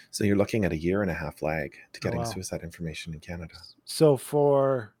 So you're looking at a 1.5 year lag to getting suicide information in Canada. So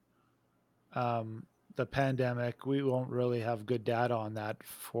for the pandemic, we won't really have good data on that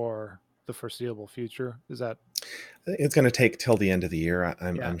for the foreseeable future. Is that? It's going to take till the end of the year,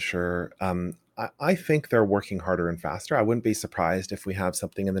 I'm sure. I think they're working harder and faster. I wouldn't be surprised if we have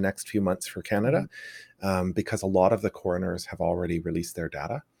something in the next few months for Canada, because a lot of the coroners have already released their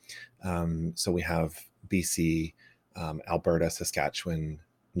data. So we have BC, Alberta, Saskatchewan,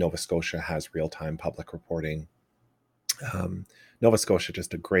 Nova Scotia has real-time public reporting. Nova Scotia,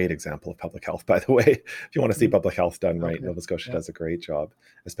 just a great example of public health, by the way. If you want to see public health done right, Nova Scotia does a great job,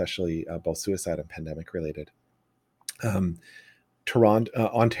 especially both suicide and pandemic related.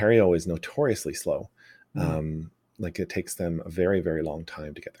 Ontario is notoriously slow. Like it takes them a very, very long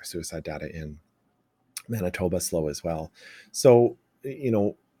time to get their suicide data in. Manitoba slow as well. So,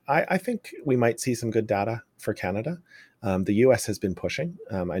 I think we might see some good data for Canada. The US has been pushing.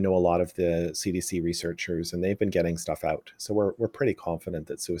 I know a lot of the CDC researchers, and they've been getting stuff out. So we're pretty confident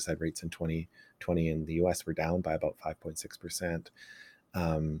that suicide rates in 2020 in the US were down by about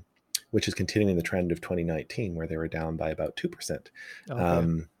 5.6%, which is continuing the trend of 2019, where they were down by about 2%.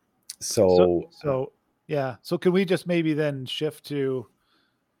 Okay. So can we just maybe then shift to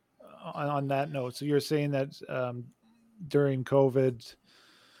on that note? So you're saying that during COVID,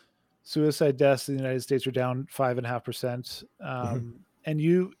 suicide deaths in the United States are down 5.5%.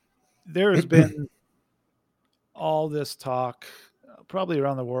 And there has been all this talk probably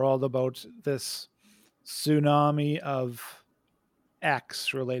around the world about this tsunami of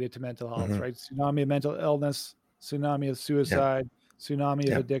X related to mental health, right? Tsunami of mental illness, tsunami of suicide,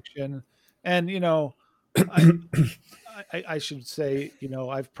 tsunami of addiction. And, I should say,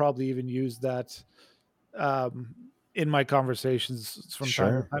 I've probably even used that in my conversations from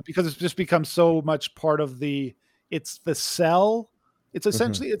time to time, because it's just become so much part of it's the cell. It's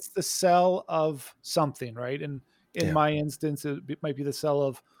essentially, it's the cell of something, right? And in my instance, it might be the cell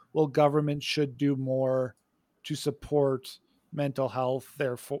of, well, government should do more to support mental health.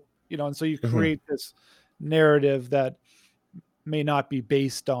 Therefore, and so you create this narrative that may not be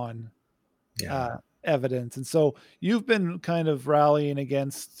based on evidence. And so you've been kind of rallying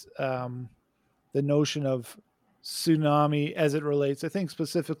against the notion of tsunami as it relates, I think,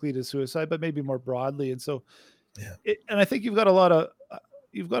 specifically to suicide, but maybe more broadly. And so, and I think you've got a lot of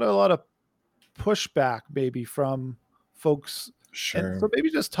pushback maybe from folks. Sure. And so maybe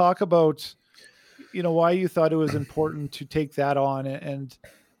just talk about, why you thought it was important to take that on,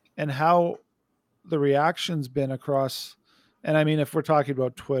 and how the reaction's been across. And I mean, if we're talking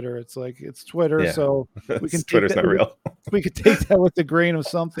about Twitter, it's like, it's Twitter. So we can Twitter's not real. We could take that with a grain of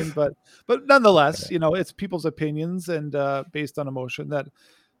something, but nonetheless, it's people's opinions and based on emotion that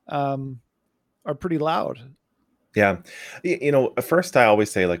are pretty loud. Yeah. First I always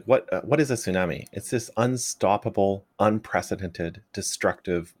say, like, what is a tsunami? It's this unstoppable, unprecedented,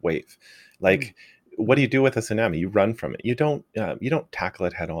 destructive wave. Like, what do you do with a tsunami? You run from it. You don't tackle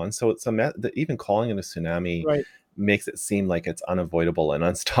it head on. So it's even calling it a tsunami makes it seem like it's unavoidable and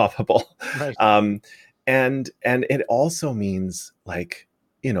unstoppable. Right. And it also means, like,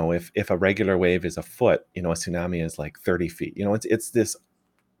 if a regular wave is a foot, a tsunami is like 30 feet. It's this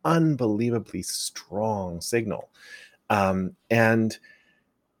unbelievably strong signal. And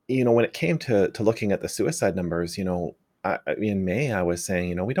when it came to looking at the suicide numbers, in May, I was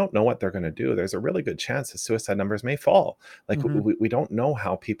saying, we don't know what they're going to do. There's a really good chance that suicide numbers may fall. Like, we don't know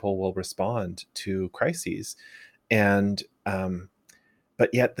how people will respond to crises. And but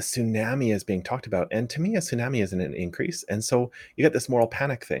yet the tsunami is being talked about. And to me, a tsunami isn't an increase. And so you get this moral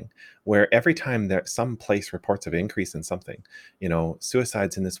panic thing where every time some place reports of increase in something,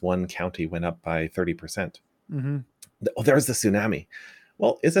 suicides in this one county went up by 30%. Oh, there's the tsunami.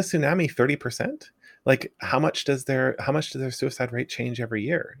 Well, is a tsunami 30%? Like, how much does their suicide rate change every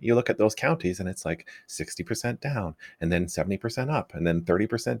year? You look at those counties and it's like 60% down, and then 70% up, and then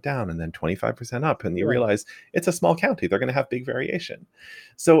 30% down, and then 25% up. And you realize it's a small county. They're going to have big variation.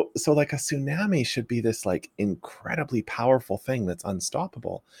 So like a tsunami should be this like incredibly powerful thing that's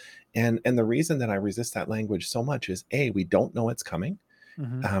unstoppable. And the reason that I resist that language so much is, we don't know it's coming.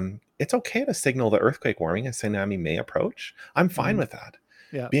 It's okay to signal the earthquake warning a tsunami may approach. I'm fine with that.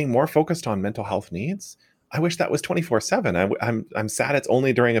 Being more focused on mental health needs, I wish that was 24/7. I'm sad it's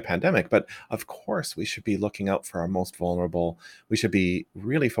only during a pandemic, but of course we should be looking out for our most vulnerable. We should be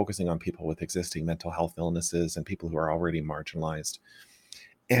really focusing on people with existing mental health illnesses and people who are already marginalized.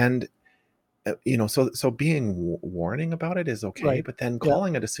 And so being warning about it is okay, Right. but then Yeah.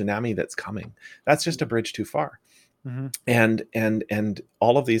 calling it a tsunami that's coming, that's just a bridge too far. Hmm. And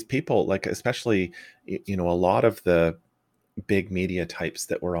all of these people, like especially a lot of the big media types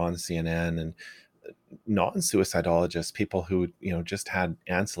that were on CNN and non-suicidologists, people who just had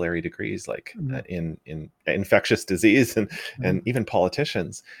ancillary degrees like Hmm. in infectious disease and Hmm. even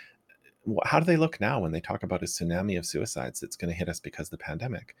politicians. How do they look now when they talk about a tsunami of suicides that's going to hit us because of the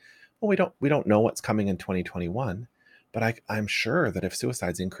pandemic? Well, we don't know what's coming in 2021, but I'm sure that if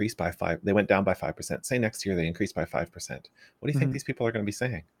suicides increase by they went down by 5%. Say next year they increase by 5%. What do you think Hmm. these people are going to be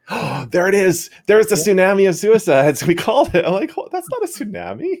saying? Oh, there it is. There's the Yeah. tsunami of suicides. We called it. I'm like, oh, that's not a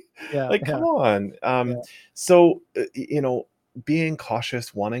tsunami. Yeah. Like, come Yeah. on. Yeah. So being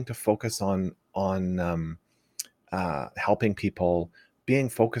cautious, wanting to focus on helping people, being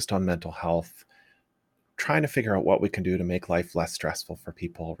focused on mental health, trying to figure out what we can do to make life less stressful for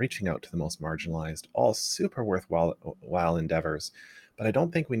people, reaching out to the most marginalized, all super worthwhile endeavors. But I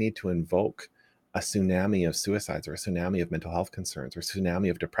don't think we need to invoke a tsunami of suicides or a tsunami of mental health concerns or tsunami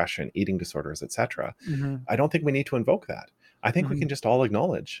of depression, eating disorders, etc. Hmm. I don't think we need to invoke that. I think we Hmm. can just all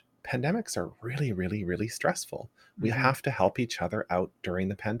acknowledge pandemics are really, really, really stressful. We Hmm. have to help each other out during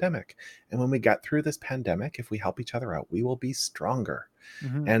the pandemic. And when we get through this pandemic, if we help each other out, we will be stronger.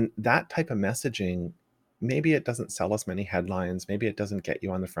 Hmm. And that type of messaging, maybe it doesn't sell us many headlines. Maybe it doesn't get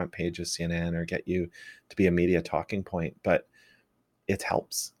you on the front page of CNN or get you to be a media talking point, but it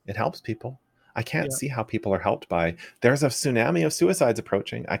helps. It helps people. I can't Yeah. see how people are helped by there's a tsunami of suicides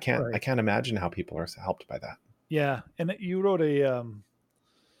approaching. I can't I Right. can't imagine how people are helped by that. Yeah. And you wrote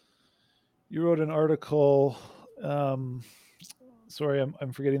an article. Um, sorry,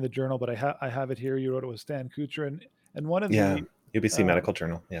 I'm forgetting the journal, but I have it here. You wrote it with Stan Kuchar, and one of Yeah. the UBC uh, Medical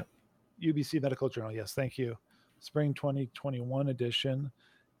Journal. Yeah. UBC Medical Journal. Yes, thank you. Spring 2021 edition,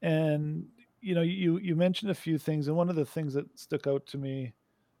 and you mentioned a few things, and one of the things that stuck out to me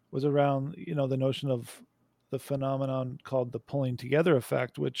was around the notion of the phenomenon called the pulling together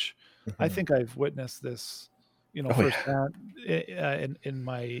effect, which I Mhm. think I've witnessed this Oh yeah. firsthand in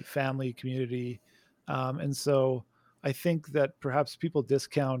my family community, and so I think that perhaps people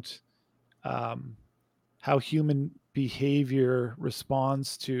discount um, how human behavior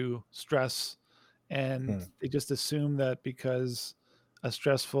responds to stress, and Hmm. they just assume that because a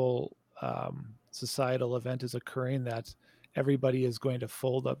stressful societal event is occurring, that everybody is going to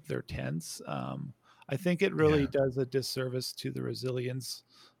fold up their tents. I think it really Yeah. does a disservice to the resilience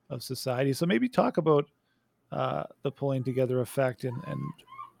of society. So maybe talk about the pulling together effect, and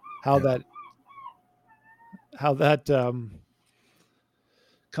how Yeah. that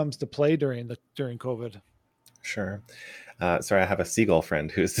comes to play during COVID. Sure. Sorry, I have a seagull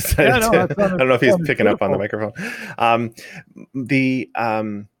friend who's Yeah, decided no, to. that I don't know if he's sounded picking up on the beautiful. microphone. Um,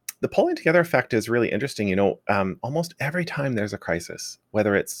 the pulling together effect is really interesting. Almost every time there's a crisis,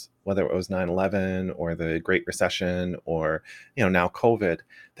 whether it was 9/11 or the Great Recession or now COVID,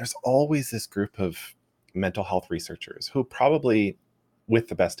 there's always this group of mental health researchers who probably, with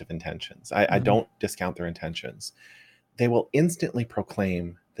the best of intentions, I Hmm. don't discount their intentions, they will instantly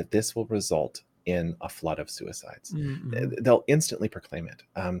proclaim that this will result in a flood of suicides. Hmm. They'll instantly proclaim it.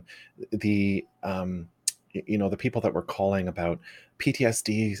 The people that were calling about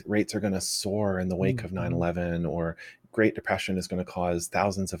PTSD rates are going to soar in the wake of Hmm. 9/11, or Great Depression is going to cause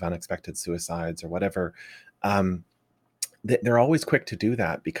thousands of unexpected suicides or whatever. Um, they're always quick to do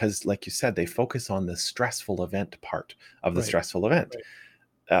that because, like you said, they focus on the stressful event part of the Right. stressful event.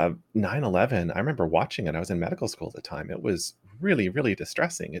 Right. 9/11, I remember watching it. I was in medical school at the time. It was really, really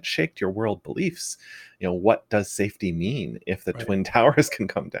distressing. It shaked your world beliefs. What does safety mean if the Right. Twin Towers can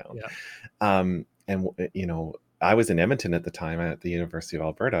come down? Yeah. And I was in Edmonton at the time at the University of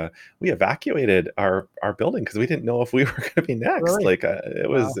Alberta. We evacuated our building because we didn't know if we were going to be next. Really? Like it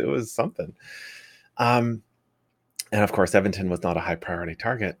Wow. was it was something. Um, and of course, Edmonton was not a high priority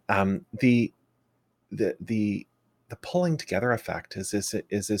target. The the pulling together effect is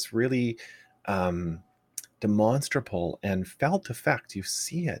this really um, demonstrable and felt effect. You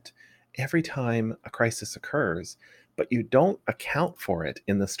see it every time a crisis occurs, but you don't account for it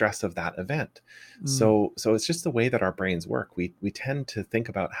in the stress of that event. Mm. So it's just the way that our brains work. We tend to think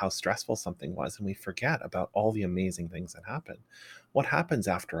about how stressful something was, and we forget about all the amazing things that happen. What happens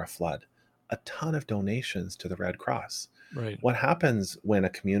after a flood? A ton of donations to the Red Cross. Right. What happens when a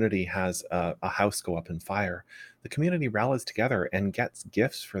community has a house go up in fire? The community rallies together and gets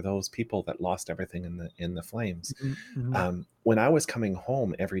gifts for those people that lost everything in the flames. Mhm, mhm, When I was coming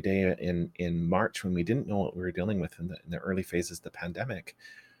home every day in March, when we didn't know what we were dealing with in the early phases of the pandemic,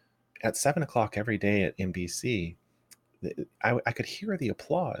 at 7 o'clock every day in BC, I could hear the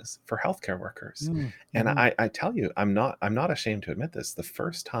applause for healthcare workers. mm, And mhm, I tell you, I'm not ashamed to admit this. The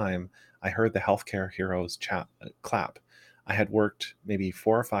first time I heard the healthcare heroes clap, I had worked maybe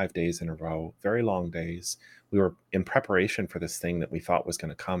 4 or 5 days in a row, very long days. We were in preparation for this thing that we thought was going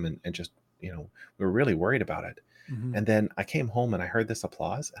to come, and just, we were really worried about it. mhm. And then I came home and I heard this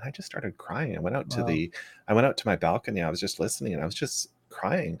applause and I just started crying. Wow. I went out to my balcony. I was just listening and I was just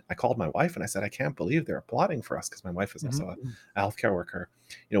crying. I called my wife and I said, I can't believe they're applauding for us, because my wife is Mhm, also mhm. a healthcare worker.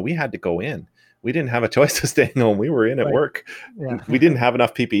 We had to go in. We didn't have a choice of staying home. We were in at Right. work. Yeah. We didn't have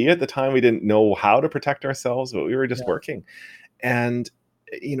enough PPE at the time. We didn't know how to protect ourselves, but we were just Yeah. working. And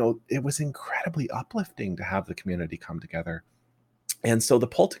it was incredibly uplifting to have the community come together. And so the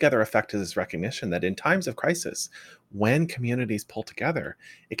pull together effect is this recognition that in times of crisis, when communities pull together,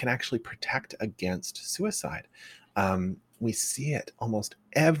 it can actually protect against suicide. We see it almost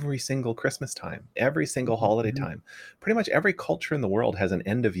every single Christmas time, every single Mhm, holiday mhm, time. Pretty much every culture in the world has an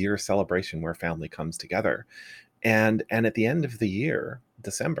end of year celebration where family comes together. And at the end of the year,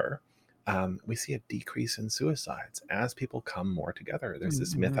 December, we see a decrease in suicides as people come more together. There's mhm,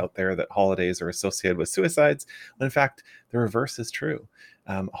 this myth mhm, out there that holidays are associated with suicides, when in fact the reverse is true.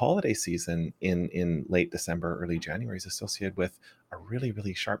 Holiday season in late December, early January is associated with a really,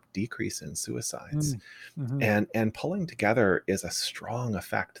 really sharp decrease in suicides. mm, mhm, And pulling together is a strong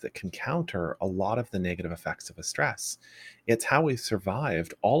effect that can counter a lot of the negative effects of a stress. It's how we've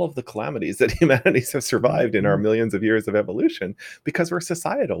survived all of the calamities that humanities have mhm, survived in our mhm, millions of years of evolution, because we're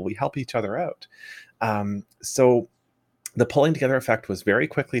societal. We help each other out. So the pulling together effect was very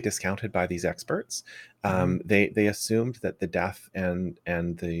quickly discounted by these experts. mhm, They assumed that the death and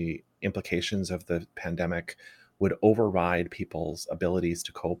the implications of the pandemic would override people's abilities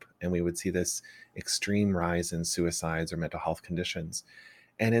to cope, and we would see this extreme rise in suicides or mental health conditions.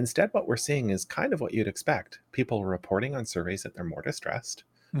 And instead, what we're seeing is kind of what you'd expect. People are reporting on surveys that they're more distressed.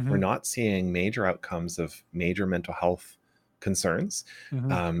 We're mhm, not seeing major outcomes of major mental health concerns.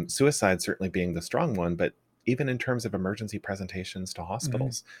 mhm, Suicide certainly being the strong one, but even in terms of emergency presentations to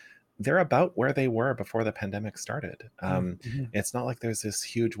mhm, hospitals, they're about where they were before the pandemic started. mm, mhm. It's not like there's this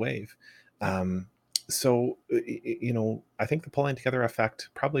huge wave. Um, I think the pulling together effect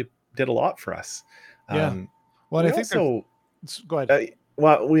probably did a lot for us. Yeah. Um, Well, and I we think there's also go ahead.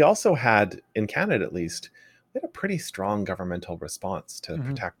 we also had, in Canada at least, we had a pretty strong governmental response to Mhm,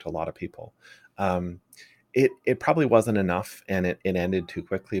 protect a lot of people. Um, it probably wasn't enough, and it ended too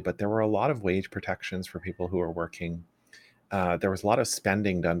quickly, but there were a lot of wage protections for people who were working. There was a lot of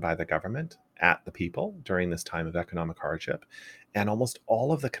spending done by the government at the people during this time of economic hardship. And almost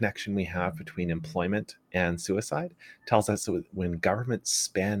all of the connection we have between employment and suicide tells us that when governments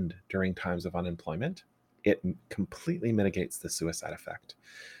spend during times of unemployment, it completely mitigates the suicide effect.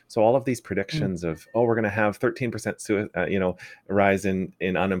 So all of these mm, predictions of, oh, we're going to have 13% rise in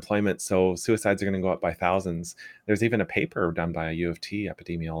unemployment, so suicides are going to go up by thousands. There's even a paper done by a U of T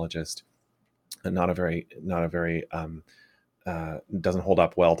epidemiologist, and not a very doesn't hold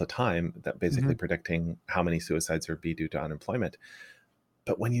up well to time, that basically mhm. predicting how many suicides would be due to unemployment.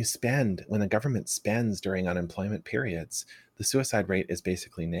 But when the government spends during unemployment periods, the suicide rate is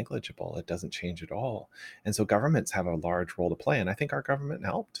basically negligible. It doesn't change at all. And so governments have a large role to play. And I think our government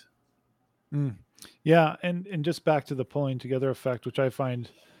helped. Mm. Yeah, and just back to the pulling together effect, which I find,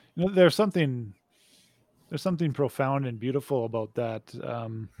 there's something profound and beautiful about that.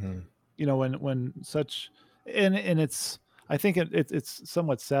 Hmm. When such, and it's, I think it's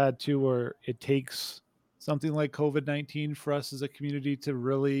somewhat sad too, where it takes something like COVID-19 for us as a community to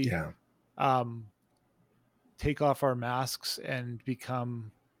really Yeah. um, take off our masks and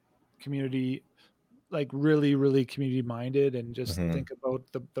become community, like really, really community minded, and just Hmm. think about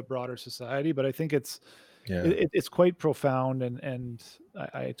the broader society. But I think Yeah. it's quite profound, and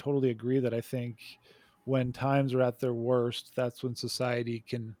I totally agree that I think when times are at their worst, that's when society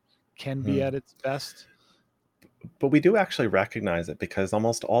can be Hmm. at its best. But we do actually recognize it, because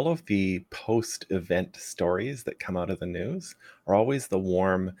almost all of the post event stories that come out of the news are always the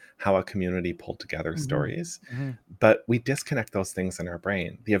warm, how a community pulled together Mhm, stories. mhm. But we disconnect those things in our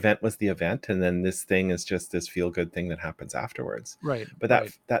brain. The event was the event, and then this thing is just this feel good thing that happens afterwards. Right, But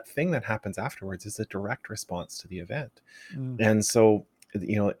right. that thing that happens afterwards is a direct response to the event. Mm, And so,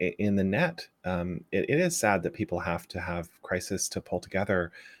 in the net, it is sad that people have to have crisis to pull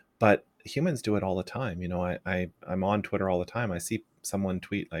together. But humans do it all the time. I'm on Twitter all the time. I see someone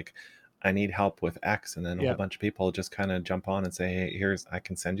tweet like, I need help with X, and then a whole Yeah. bunch of people just kind of jump on and say, hey, I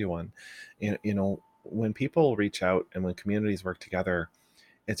can send you one. When people reach out and when communities work together,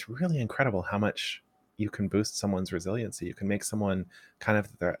 it's really incredible how much you can boost someone's resiliency. You can make someone kind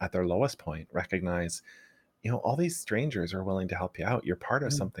of at their lowest point recognize, all these strangers are willing to help you out. You're part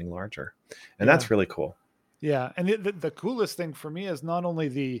of Mhm. something larger. And Yeah. that's really cool. Yeah. And the coolest thing for me is not only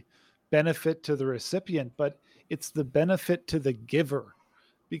the benefit to the recipient, but it's the benefit to the giver,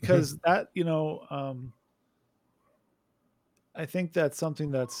 Mhm. because that, I think that's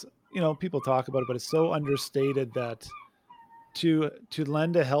something that's, people talk about it, but it's so understated that to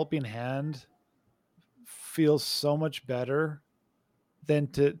lend a helping hand feels so much better than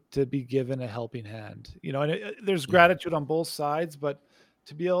to be given a helping hand. And there's Yeah. gratitude on both sides, but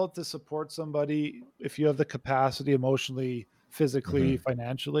to be able to support somebody, if you have the capacity emotionally, physically, Hmm.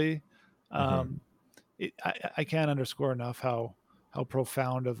 financially, Hmm. um, I can't underscore enough how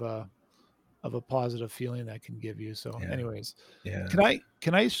profound of a positive feeling that can give you. So, Yeah. anyways, Yeah.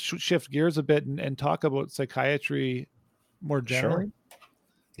 can I shift gears a bit and talk about psychiatry more Sure. generally?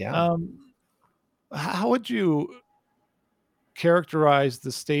 Yeah. Um, how would you characterize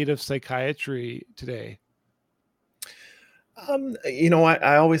the state of psychiatry today?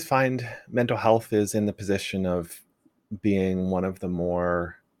 I always find mental health is in the position of being one of the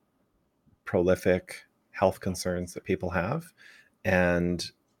more prolific health concerns that people have. And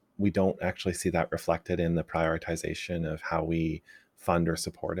we don't actually see that reflected in the prioritization of how we fund or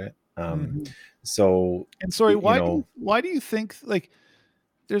support it. Mhm. So, And sorry, y- you know, why do you think, like,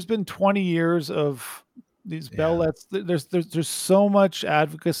 there's been 20 years of these yeah. Bell there's so much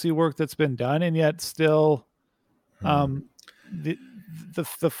advocacy work that's been done, and yet still, Hmm. um, the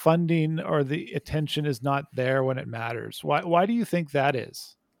the funding or the attention is not there when it matters. Why do you think that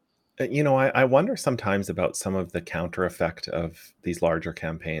is? I wonder sometimes about some of the counter effect of these larger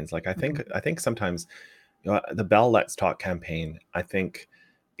campaigns. Like Mhm, I think sometimes the Bell Let's Talk campaign, I think,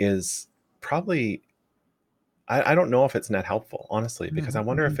 is probably I don't know if it's net helpful, honestly, because I mhm,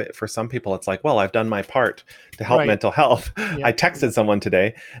 wonder if mhm. it, for some people, it's like, well, I've done my part to help Right. mental health. I Yep, texted yep, someone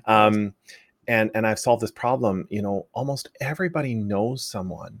today, yes. and I've solved this problem. Almost everybody knows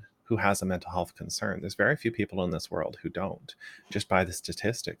someone who has a mental health concern. There's very few people in this world who don't, just by the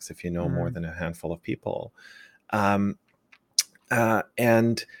statistics. If you know more Mhm, than a handful of people, um,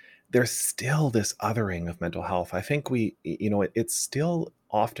 and there's still this othering of mental health. I think it's still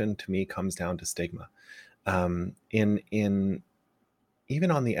often to me comes down to stigma in even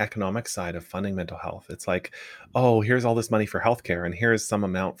on the economic side of funding mental health. It's like, oh, here's all this money for healthcare and here's some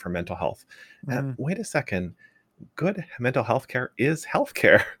amount for mental health. mhm. Wait a second, good mental health care is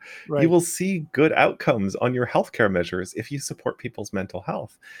healthcare. You Right. will see good outcomes on your healthcare measures if you support people's mental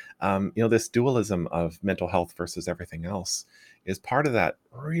health. This dualism of mental health versus everything else is part of that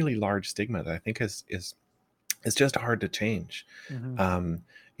really large stigma that I think is just hard to change. Mhm, um,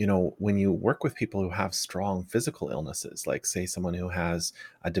 when you work with people who have strong physical illnesses, like say someone who has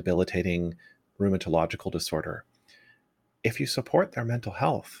a debilitating rheumatological disorder, if you support their mental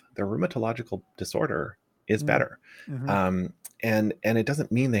health, their rheumatological disorder is mm, better. mhm, um, and it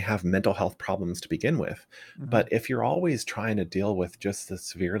doesn't mean they have mental health problems to begin with, mhm, but if you're always trying to deal with just the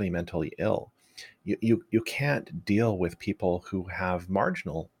severely mentally ill, you can't deal with people who have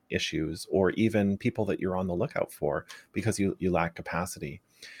marginal issues or even people that you're on the lookout for because you lack capacity.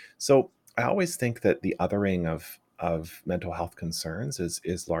 So I always think that the othering of mental health concerns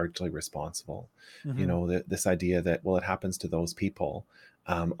is largely responsible. mhm. This idea that, well, it happens to those people,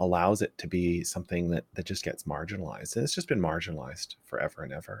 allows it to be something that just gets marginalized, and it's just been marginalized forever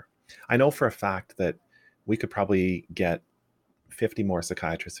and ever. I know for a fact that we could probably get 50 more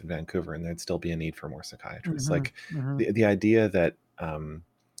psychiatrists in Vancouver, and there'd still be a need for more psychiatrists. Mhm, Like mhm. the idea that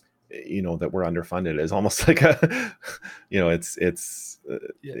that we're underfunded is almost like a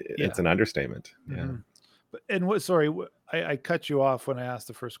Yeah, it's yeah. an understatement. Yeah. Mhm. But and what sorry, I cut you off when I asked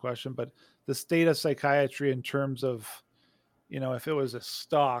the first question, but the state of psychiatry in terms of, if it was a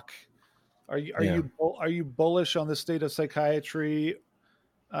stock, Yeah. are you bullish on the state of psychiatry?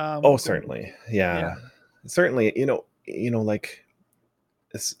 Oh, Going certainly. Yeah. Yeah. Certainly. Like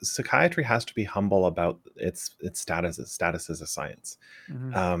psychiatry has to be humble about its status as a science.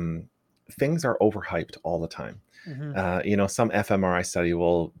 Mhm, um, Things are overhyped all the time. mhm. Some fMRI study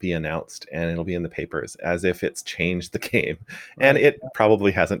will be announced and it'll be in the papers as if it's changed the game, and Right, it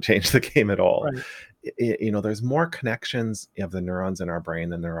probably hasn't changed the game at all. right. There's more connections of the neurons in our brain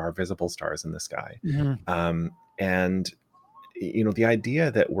than there are visible stars in the sky. Mhm, And the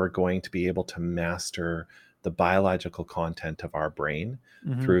idea that we're going to be able to master the biological content of our brain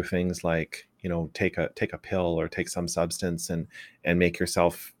Hmm. through things like, take a pill or take some substance and make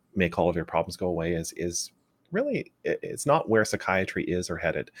all of your problems go away is really, it's not where psychiatry is or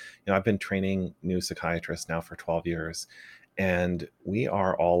headed. I've been training new psychiatrists now for 12 years, and we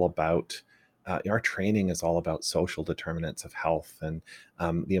are all about our training is all about social determinants of health, and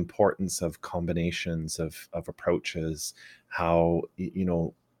the importance of combinations of approaches, how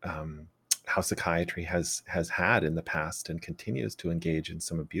um, how psychiatry has had in the past and continues to engage in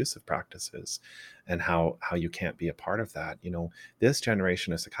some abusive practices, and how you can't be a part of that. This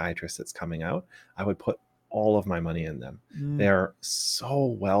generation of psychiatrists that's coming out, I would put all of my money in them. Mm. They're so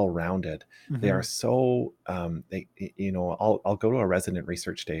well rounded. They Hmm. are so they I'll go to a resident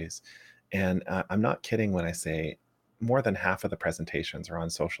research days, and I'm not kidding when I say more than half of the presentations are on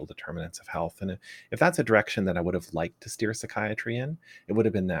social determinants of health. And if that's a direction that I would have liked to steer psychiatry in, it would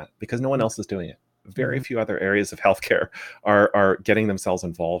have been that, because no one else is doing it. Very Hmm. few other areas of healthcare are getting themselves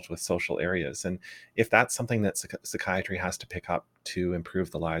involved with social areas. And if that's something that psychiatry has to pick up to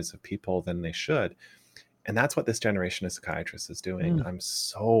improve the lives of people, then they should. And that's what this generation of psychiatrists is doing. Mm. I'm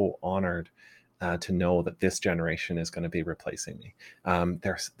so honored to know that this generation is going to be replacing me.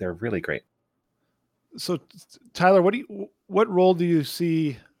 They're really great. So, Tyler, what role do you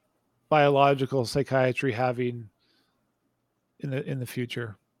see biological psychiatry having in the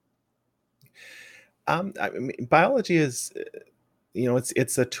future? I mean, biology is,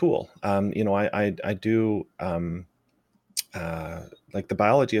 it's a tool. I do like the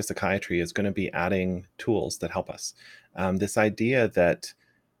biology of psychiatry is going to be adding tools that help us. This idea that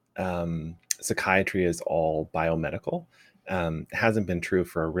psychiatry is all biomedical hasn't been true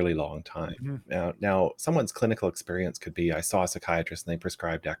for a really long time. Mhm. Now, someone's clinical experience could be, I saw a psychiatrist and they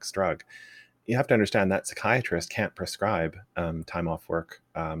prescribed X drug. You have to understand that psychiatrist can't prescribe time off work,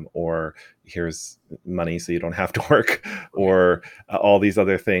 or here's money so you don't have to work, Right. or all these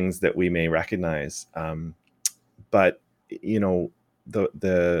other things that we may recognize. But you know,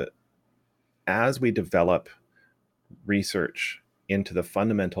 the as we develop research into the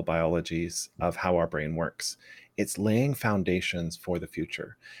fundamental biologies of how our brain works, it's laying foundations for the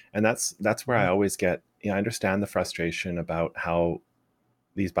future. And that's where I Mhm. always get, I understand the frustration about how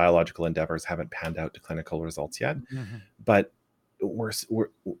these biological endeavors haven't panned out to clinical results yet, Mhm. but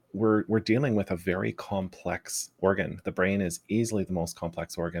we're dealing with a very complex organ. The brain is easily the most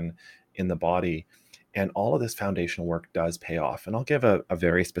complex organ in the body, and all of this foundational work does pay off. And I'll give a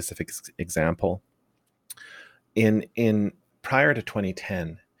very specific example. In prior to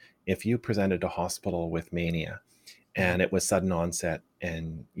 2010, if you presented to hospital with mania Mhm. and it was sudden onset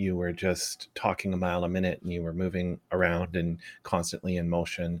and you were just talking a mile a minute and you were moving around and constantly in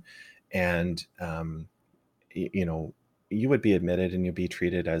motion, and you know, you would be admitted and you'd be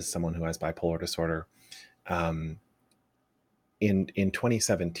treated as someone who has bipolar disorder. um, in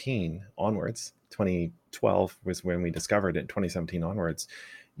 2017 onwards, 2012 was when we discovered it, 2017 onwards,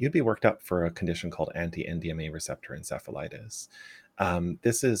 you'd be worked up for a condition called anti-NDMA receptor encephalitis.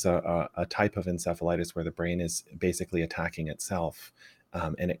 This is a type of encephalitis where the brain is basically attacking itself,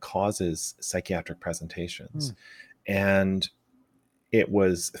 and it causes psychiatric presentations. Mm. And it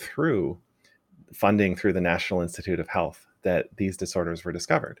was through funding through the National Institute of Health that these disorders were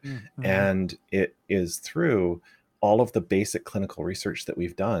discovered. Mm. Mhm. And it is through all of the basic clinical research that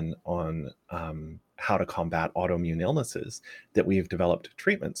we've done on how to combat autoimmune illnesses that we've developed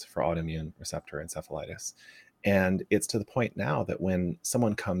treatments for autoimmune receptor encephalitis. And it's to the point now that when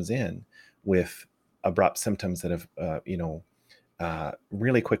someone comes in with abrupt symptoms that have,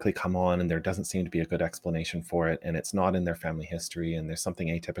 really quickly come on and there doesn't seem to be a good explanation for it, and it's not in their family history, and there's something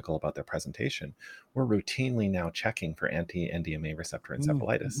atypical about their presentation, we're routinely now checking for anti-NDMA receptor Mm.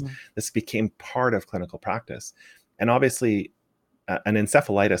 encephalitis. Mhm. This became part of clinical practice. And obviously, an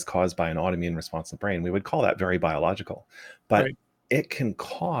encephalitis caused by an autoimmune response in the brain, we would call that very biological, but Right. it can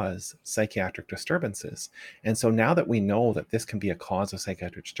cause psychiatric disturbances. And so now that we know that this can be a cause of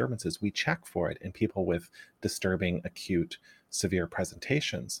psychiatric disturbances, we check for it in people with disturbing acute severe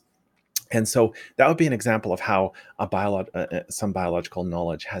presentations. And so that would be an example of how some biological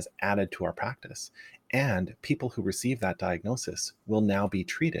knowledge has added to our practice. And people who receive that diagnosis will now be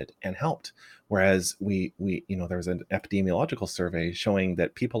treated and helped. Whereas there's an epidemiological survey showing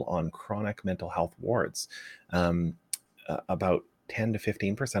that people on chronic mental health wards, about 10 to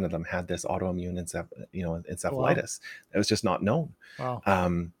 15% of them had this autoimmune Oh, wow. encephalitis. It was just not known. Wow.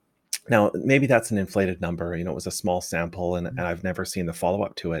 Um, Now, maybe that's an inflated number. It was a small sample, and Mhm. I've never seen the follow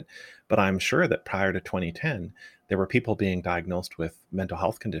up to it. But I'm sure that prior to 2010, there were people being diagnosed with mental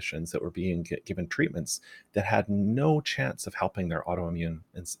health conditions that were being given treatments that had no chance of helping their autoimmune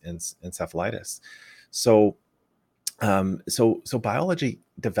encephalitis. So so biology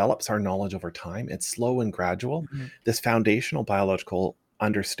develops our knowledge over time. It's slow and gradual. Mhm. This foundational biological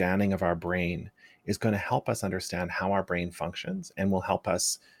understanding of our brain is going to help us understand how our brain functions and will help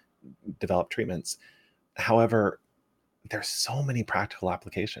us develop treatments. However, there's so many practical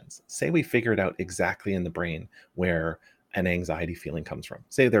applications. Say we figured out exactly in the brain where an anxiety feeling comes from.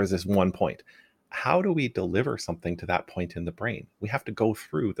 Say there's this one point. How do we deliver something to that point in the brain? We have to go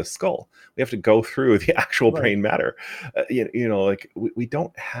through the skull. We have to go through the actual Right. brain matter. Like we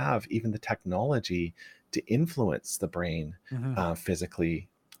don't have even the technology to influence the brain Mhm. physically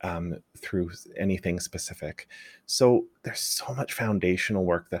through anything specific. So there's so much foundational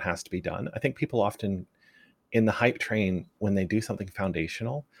work that has to be done. I think people often in the hype train, when they do something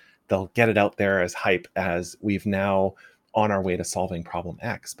foundational, they'll get it out there as hype as we've now on our way to solving problem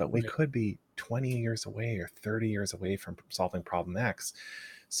X, but we Right. could be 20 years away or 30 years away from solving problem X.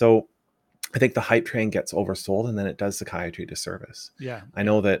 So I think the hype train gets oversold and then it does psychiatry disservice. Yeah. I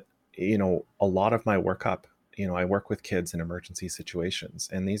know that, a lot of my workup, I work with kids in emergency situations,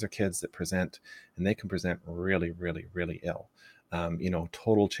 and these are kids that present and they can present really, really, really ill.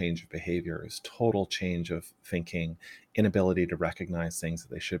 Total change of behaviors, total change of thinking, inability to recognize things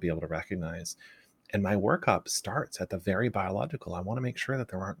that they should be able to recognize. And my workup starts at the very biological. I want to make sure that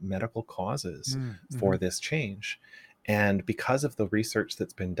there aren't medical causes for Mhm. this change. And because of the research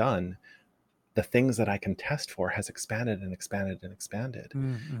that's been done, the things that I can test for has expanded and expanded and expanded to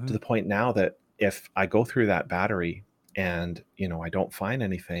Mhm. the point now that if I go through that battery and I don't find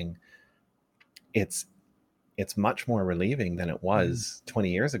anything, it's it's much more relieving than it Mhm. was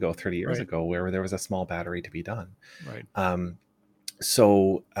 20 years ago, 30 years Right. ago, where there was a small battery to be done. Right. Um,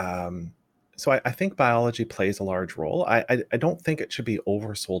 so I think biology plays a large role. I don't think it should be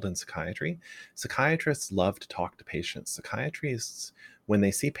oversold in psychiatry. Psychiatrists love to talk to patients. Psychiatrists, when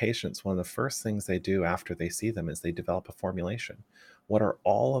they see patients, one of the first things they do after they see them is they develop a formulation. What are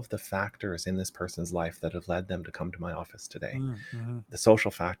all of the factors in this person's life that have led them to come to my office today? Mhm. The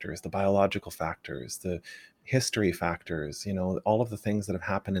social factors, the biological factors, the history factors, all of the things that have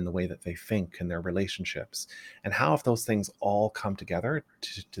happened in the way that they think and their relationships, and how if those things all come together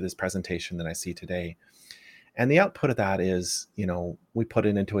to this presentation that I see today. And the output of that is, we put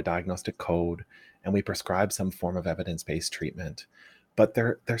it into a diagnostic code and we prescribe some form of evidence-based treatment. But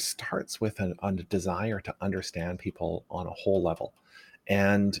there starts with a desire to understand people on a whole level.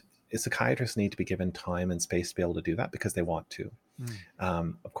 And psychiatrists need to be given time and space to be able to do that because they want to.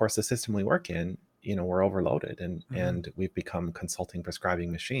 Mhm. Of course, the system we work in, we're overloaded and Mhm. and we've become consulting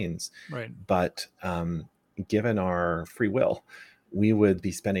prescribing machines. Right. But given our free will, we would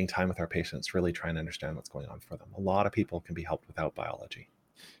be spending time with our patients, really trying to understand what's going on for them. A lot of people can be helped without biology.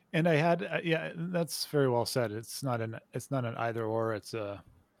 And I had yeah, that's very well said. It's not an either or. It's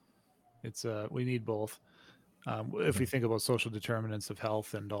we need both. If we Mhm. think about social determinants of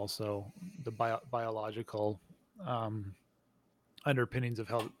health and also the biological um, underpinnings of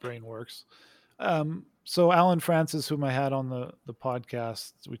how the brain works. So Alan Francis, whom I had on the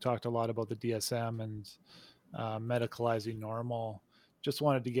podcast, we talked a lot about the DSM and medicalizing normal. Just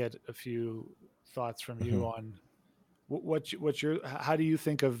wanted to get a few thoughts from you Mhm. on what's your how do you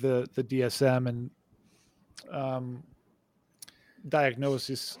think of the DSM and um,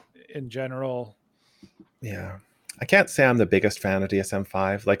 diagnosis in general? Yeah. I can't say I'm the biggest fan of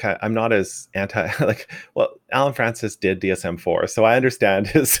DSM-5. Like I'm not as anti like well, Alan Francis did DSM-4, so I understand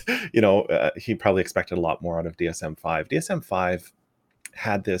his, he probably expected a lot more out of DSM-5. DSM-5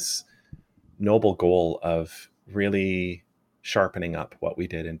 had this noble goal of really sharpening up what we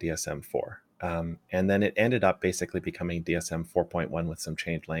did in DSM-4. And then it ended up basically becoming DSM 4.1 with some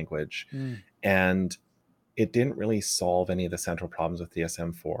changed language. Mm, And it didn't really solve any of the central problems with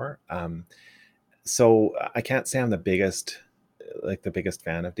DSM-4. So I can't say I'm the biggest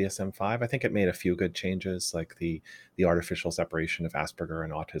fan of DSM-5. I think it made a few good changes, like the artificial separation of Asperger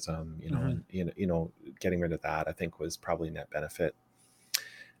and autism, mhm. and getting rid of that I think was probably net benefit.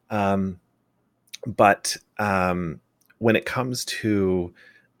 Um, but when it comes to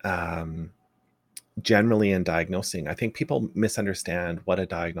um, generally in diagnosing, I think people misunderstand what a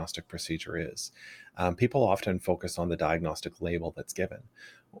diagnostic procedure is. People often focus on the diagnostic label that's given.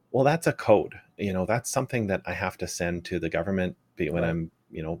 Well, that's a code. That's something that I have to send to the government when Right. I'm,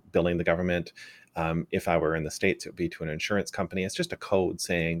 billing the government. If I were in the States, it would be to an insurance company. It's just a code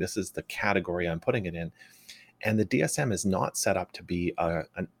saying this is the category I'm putting it in. And the DSM is not set up to be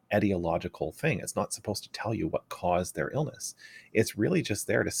an etiological thing. It's not supposed to tell you what caused their illness. It's really just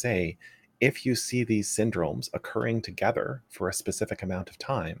there to say, if you see these syndromes occurring together for a specific amount of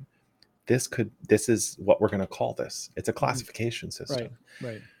time, this is what we're going to call this. It's a Mhm. classification Right. system.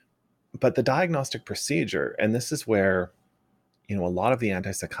 Right. But the diagnostic procedure, and this is where, a lot of the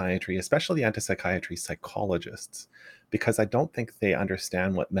antipsychiatry, especially the antipsychiatry psychologists, because I don't think they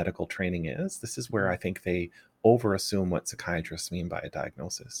understand what medical training is. This is where I think they overassume what psychiatrists mean by a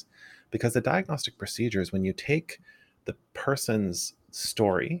diagnosis. Because the diagnostic procedure is when you take the person's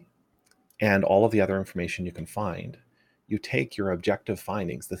story and all of the other information you can find, you take your objective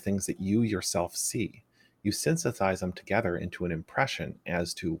findings, the things that you yourself see, you synthesize them together into an impression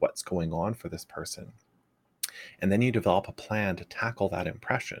as to what's going on for this person. And then you develop a plan to tackle that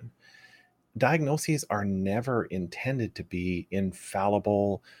impression. Diagnoses are never intended to be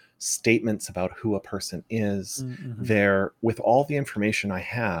infallible statements about who a person is. Mm-hmm. They're, with all the information I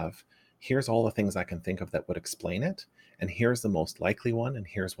have, here's all the things I can think of that would explain it. And here's the most likely one. And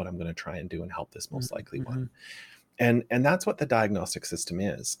here's what I'm going to try and do and help this most likely one. And that's what the diagnostic system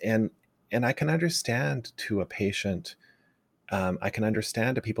is. And I can understand to a patient, I can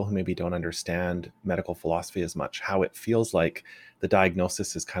understand to people who maybe don't understand medical philosophy as much, how it feels like the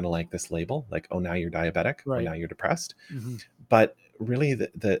diagnosis is kind of like this label, like, oh, now you're diabetic, or now you're depressed. But really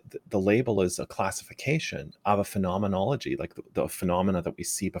the label is a classification of a phenomenology, like the phenomena that we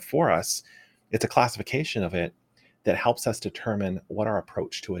see before us. It's a classification of it that helps us determine what our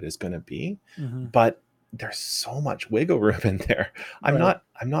approach to it is going to be. But there's so much wiggle room in there. I'm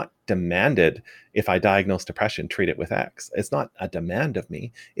not demanded, if I diagnose depression, treat it with X. It's not a demand of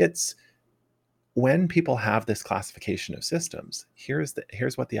me. It's, when people have this classification of systems, here's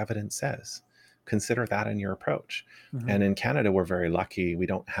what the evidence says. Consider that in your approach. And in Canada, we're very lucky. We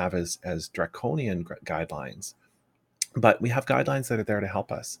don't have as draconian guidelines, but we have guidelines that are there to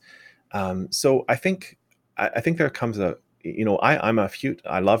help us. So I think there comes a,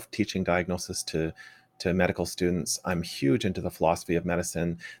 I love teaching diagnosis to medical students. I'm huge into the philosophy of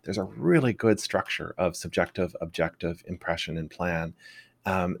medicine. There's a really good structure of subjective, objective, impression, and plan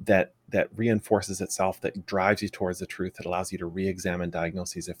that reinforces itself, that drives you towards the truth, that allows you to re-examine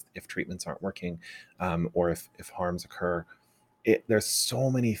diagnoses if treatments aren't working, or if harms occur. There's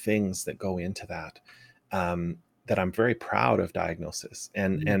so many things that go into that, that I'm very proud of diagnosis.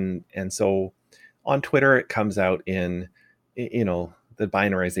 And so on Twitter, it comes out in, the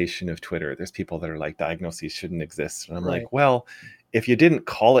binarization of Twitter. There's people that are like, diagnoses shouldn't exist. And I'm like, well, if you didn't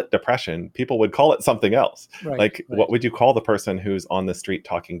call it depression, people would call it something else. What would you call the person who's on the street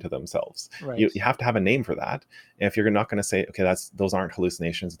talking to themselves? You have to have a name for that. And if you're not going to say, okay, those aren't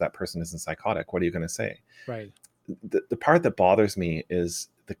hallucinations, that person isn't psychotic, what are you going to say? The part that bothers me is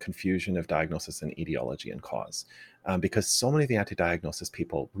the confusion of diagnosis and etiology and cause, because so many of the anti-diagnosis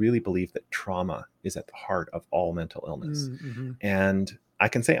people really believe that trauma is at the heart of all mental illness. And I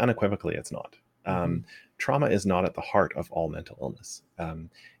can say unequivocally it's not. Trauma is not at the heart of all mental illness.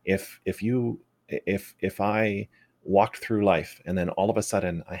 If I walked through life and then all of a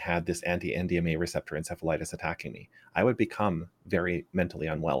sudden I had this anti-NDMA receptor encephalitis attacking me, I would become very mentally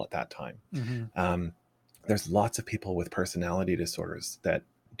unwell at that time. There's lots of people with personality disorders that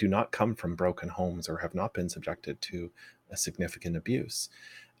do not come from broken homes or have not been subjected to a significant abuse.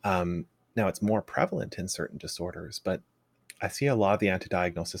 Now, it's more prevalent in certain disorders, but I see a lot of the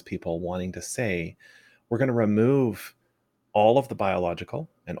anti-diagnosis people wanting to say, we're going to remove all of the biological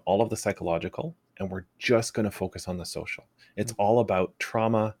and all of the psychological, and we're just going to focus on the social. It's all about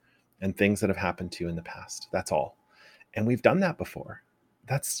trauma and things that have happened to you in the past. That's all. And we've done that before.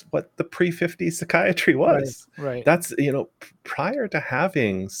 That's what the pre-50s psychiatry was. That's, prior to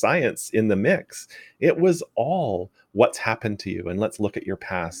having science in the mix, it was all what's happened to you and let's look at your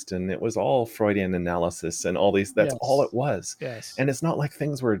past. And it was all Freudian analysis and all these, that's all it was. And it's not like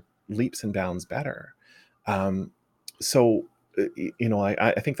things were leaps and bounds better. So,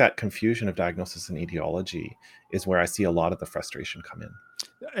 I think that confusion of diagnosis and etiology is where I see a lot of the frustration come in.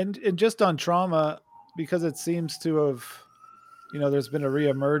 And just on trauma, because it seems to have, there's been a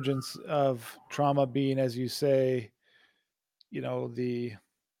reemergence of trauma being, as you say, the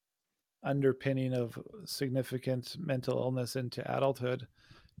underpinning of significant mental illness into adulthood.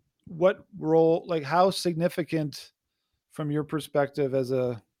 What role, how significant from your perspective as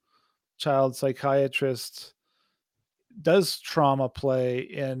a child psychiatrist does trauma play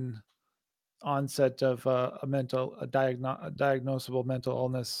in onset of a diagnosable mental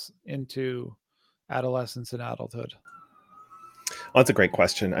illness into adolescence and adulthood? Well, that's a great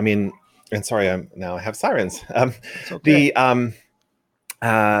question. I mean, and sorry, I have sirens. It's okay.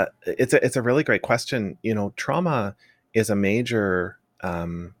 It's a really great question. Trauma is a major,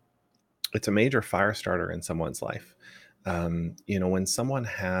 it's a major fire starter in someone's life. When someone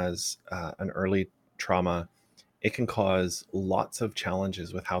has an early trauma, it can cause lots of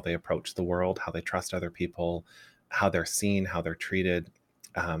challenges with how they approach the world, how they trust other people, how they're seen, how they're treated.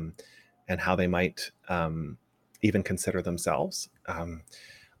 and how they might even consider themselves.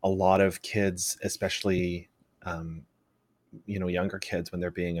 A lot of kids, especially younger kids, when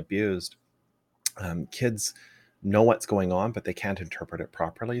they're being abused, kids know what's going on, but they can't interpret it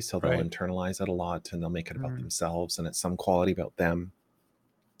properly. So they'll Right. internalize it a lot and they'll make it about Mm-hmm. themselves, and it's some quality about them.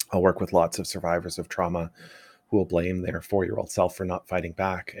 I'll work with lots of survivors of trauma who will blame their 4-year-old self for not fighting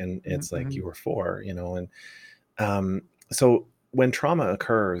back. And it's like, Mm-hmm. you were four, and so when trauma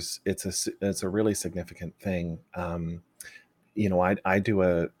occurs, it's a really significant thing. I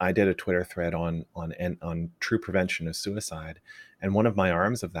did a Twitter thread on true prevention of suicide, and one of my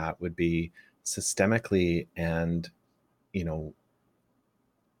arms of that would be systemically and you know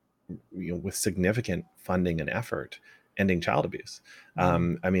with significant funding and effort, ending child abuse.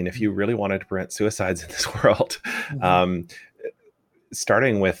 I mean, if you really wanted to prevent suicides in this world, Mm-hmm. um,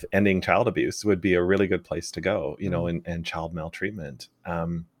 starting with ending child abuse would be a really good place to go, Mm-hmm. and child maltreatment.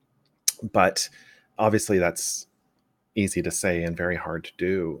 But obviously, that's easy to say and very hard to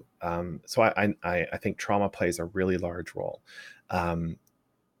do. So I think trauma plays a really large role. Um,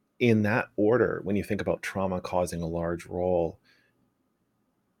 in that order, when you think about trauma causing a large role,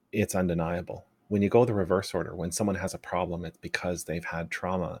 it's undeniable. When you go the reverse order, when someone has a problem, it's because they've had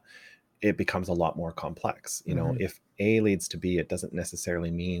trauma. It becomes a lot more complex. Mm-hmm. If A leads to B, it doesn't necessarily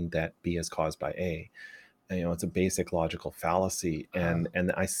mean that B is caused by A. It's a basic logical fallacy. Uh-huh.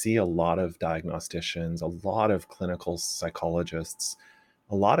 And I see a lot of diagnosticians, a lot of clinical psychologists,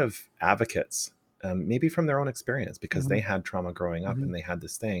 a lot of advocates, maybe from their own experience, because Mm-hmm. they had trauma growing up Mm-hmm. and they had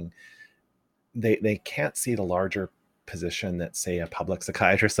this thing. They can't see the larger position that, say, a public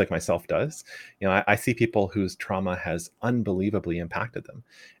psychiatrist like myself does. I see people whose trauma has unbelievably impacted them,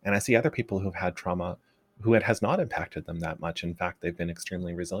 and I see other people who've had trauma who it has not impacted them that much. In fact, they've been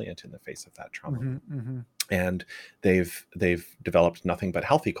extremely resilient in the face of that trauma, Mm-hmm. Mm-hmm. and they've developed nothing but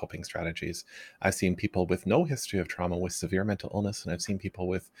healthy coping strategies. I've seen people with no history of trauma with severe mental illness, and I've seen people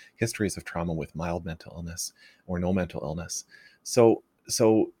with histories of trauma with mild mental illness or no mental illness. So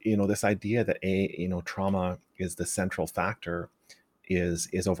this idea that trauma is the central factor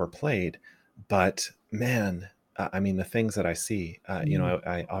is overplayed. But man, I mean, the things that I see, Mm-hmm.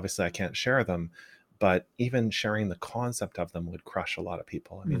 I obviously I can't share them, but even sharing the concept of them would crush a lot of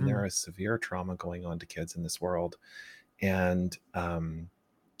people. I mean, Mm-hmm. there is severe trauma going on to kids in this world, and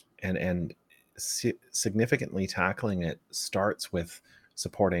significantly tackling it starts with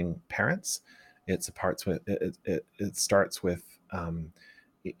supporting parents. It starts with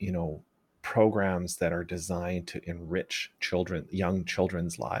you know programs that are designed to enrich young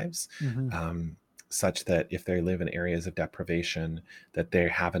children's lives, Mm-hmm. um, such that if they live in areas of deprivation, that they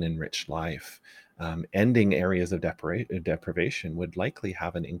have an enriched life. Ending areas of deprivation would likely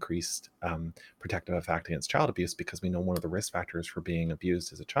have an increased protective effect against child abuse, because we know one of the risk factors for being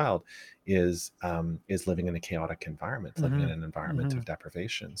abused as a child is living in a chaotic environment, living in an environment Mm-hmm. of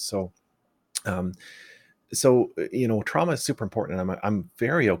deprivation. So trauma is super important, and I'm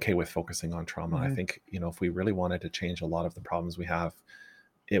very okay with focusing on trauma. I Mm-hmm. think if we really wanted to change a lot of the problems we have,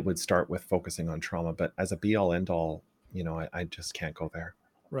 it would start with focusing on trauma. But as a be all end all, I just can't go there.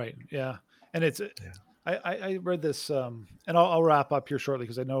 Right. Yeah. And it's Yeah. I read this and I'll wrap up here shortly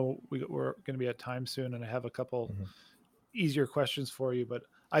because I know we're going to be at time soon and I have a couple Mhm. easier questions for you. But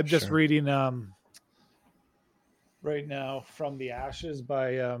I'm just Sure. reading right now From the Ashes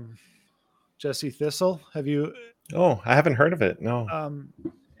by Jesse Thistle. Have you? Oh, I haven't heard of it. No. Um,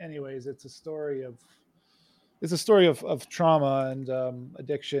 anyways, it's a story of trauma and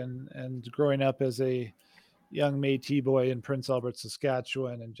addiction and growing up as a young Métis boy in Prince Albert,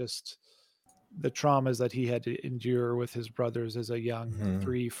 Saskatchewan, and just the traumas that he had to endure with his brothers as a young Mhm.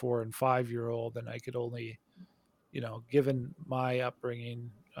 3, 4, and 5 year old. And I could only, given my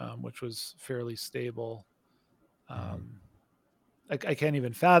upbringing, which was fairly stable, Mhm. um, I can't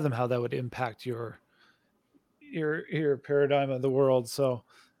even fathom how that would impact your paradigm of the world. So,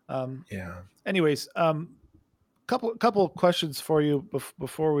 um, Yeah. anyways, couple questions for you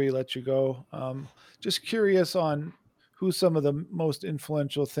before we let you go. Just curious on who some of the most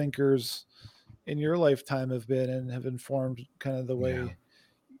influential thinkers in your lifetime have been and have informed kind of the Yeah. way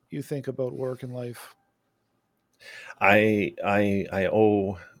you think about work and life. I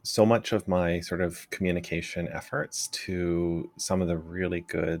owe so much of my sort of communication efforts to some of the really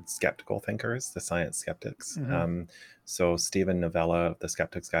good skeptical thinkers, the science skeptics. Mm-hmm. So Stephen Novella of The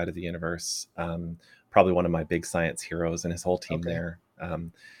Skeptic's Guide to the Universe, probably one of my big science heroes, and his whole team Okay. there.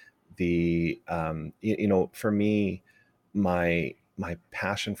 For me, my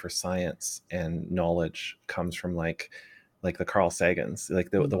passion for science and knowledge comes from like the Carl Sagans,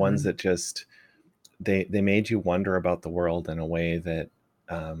 like the ones Mm-hmm. that just they made you wonder about the world in a way that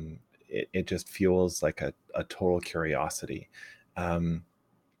it just fuels like a total curiosity. Um,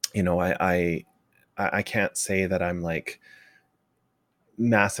 you know, I can't say that I'm like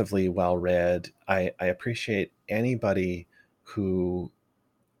massively well read. I appreciate anybody who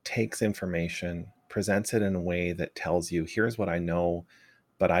takes information, presents it in a way that tells you, here's what I know,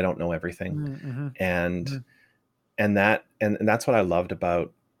 but I don't know everything. Mm-hmm. And Mm-hmm. and that's what I loved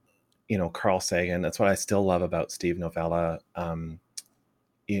about, you know, Carl Sagan. That's what I still love about Steve Novella.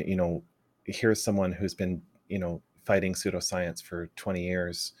 You know, here's someone who's been, you know, fighting pseudoscience for 20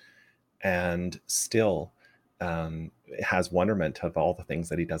 years and still has wonderment of all the things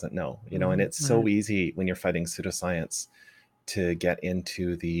that he doesn't know, you know. And it's Mm-hmm. so easy when you're fighting pseudoscience to get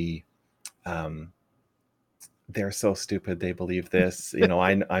into the um, they're so stupid they believe this, you know.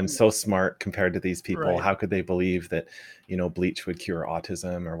 I'm so smart compared to these people, Right. how could they believe that, you know, bleach would cure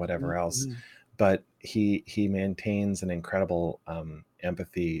autism or whatever else. Mm-hmm. But he maintains an incredible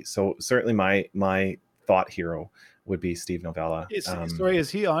empathy. So certainly my thought hero would be Steve Novella. Sorry, is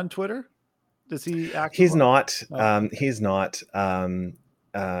he on Twitter? Is he active He's on? not. Oh, okay. He's not.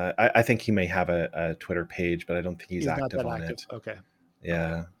 I think he may have a Twitter page, but I don't think he's He's not active that on active. it. Okay. Okay.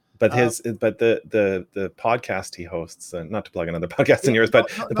 Yeah. But Uh, the podcast he hosts, not to plug another podcast yeah. in yours, No.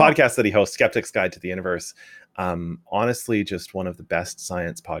 but No. the No. podcast that he hosts, Skeptic's Guide to the Universe, honestly, just one of the best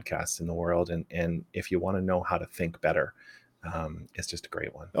science podcasts in the world. And if you want to know how to think better, it's just a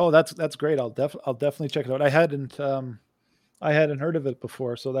great one. Oh, that's great. I'll definitely check it out. I hadn't heard of it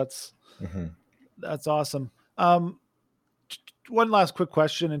before, so Hmm. that's awesome. Um, One last quick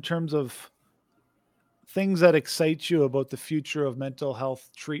question in terms of things that excite you about the future of mental health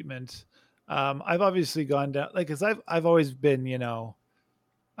treatment. I've obviously gone down like because I've always been, you know,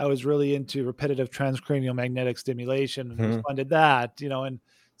 I was really into repetitive transcranial magnetic stimulation and Hmm. responded that, you know, and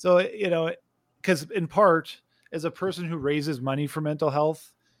so you know, because in part as a person who raises money for mental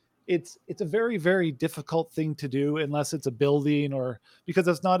health, it's a very difficult thing to do unless it's a building or because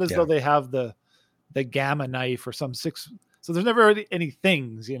it's not as though Yeah. they have the gamma knife or some six. So there's never any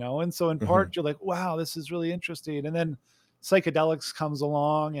things, you know. And so in Hmm. part you're like, wow, this is really interesting. And then psychedelics comes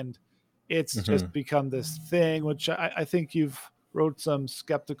along and it's just Hmm. become this thing, which I think you've wrote some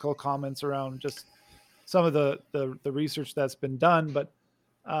skeptical comments around just some of the research that's been done. But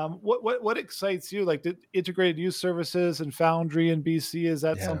what excites you? Like the integrated use services and Foundry in BC, is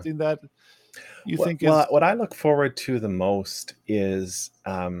that Yeah. something that you Well, think is what I look forward to the most is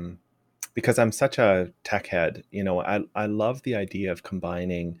because I'm such a tech head, you know, I love the idea of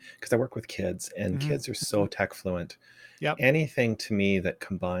combining, because I work with kids and Mhm, kids are so mhm. tech fluent. Yep. Anything to me that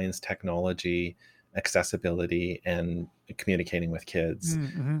combines technology, accessibility, and communicating with kids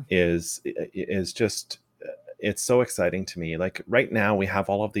Mm-hmm. is just it's so exciting to me. Like right now we have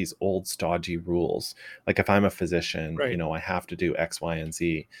all of these old stodgy rules. Like if I'm a physician, you Right. know, I have to do X, Y, and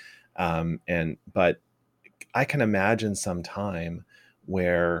Z. And but I can imagine some time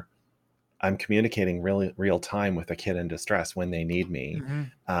where I'm communicating really real time with a kid in distress when they need me,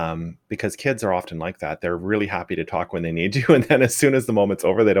 Hmm. because kids are often like that. They're really happy to talk when they need you, and then as soon as the moment's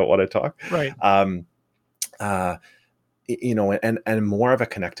over, they don't want to talk. Right. Um, uh, you know, and more of a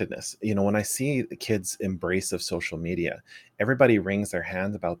connectedness. You know, when I see the kids' embrace of social media, everybody wrings their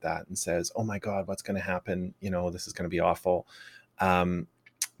hands about that and says, "Oh my God, what's going to happen? You know, this is going to be awful." Um,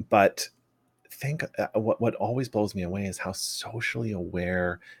 but think what always blows me away is how socially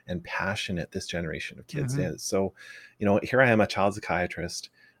aware and passionate this generation of kids Hmm. is. So, you know, here I am, a child psychiatrist.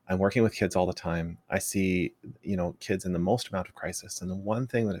 I'm working with kids all the time. I see, you know, kids in the most amount of crisis. And the one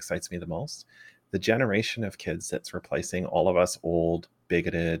thing that excites me the most, the generation of kids that's replacing all of us old,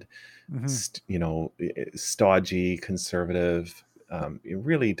 bigoted, Hmm. you know, stodgy, conservative,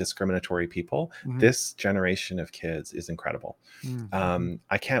 really discriminatory people. Hmm. This generation of kids is incredible. Hmm.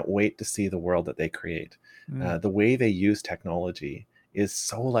 I can't wait to see the world that they create. Hmm. The way they use technology is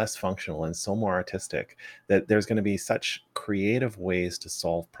so less functional and so more artistic that there's going to be such creative ways to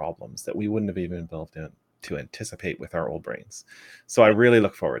solve problems that we wouldn't have even been able to anticipate with our old brains. So I really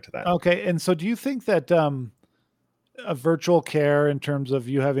look forward to that. Okay. And so do you think that a virtual care in terms of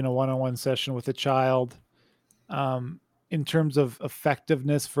you having a one-on-one session with a child, um, in terms of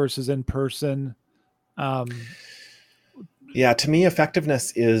effectiveness versus in person, um, Yeah, to me,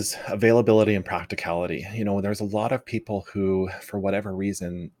 effectiveness is availability and practicality. You know, there's a lot of people who, for whatever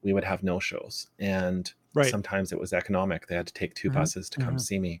reason, we would have no shows. And right. sometimes it was economic. They had to take two Hmm. buses to come Hmm.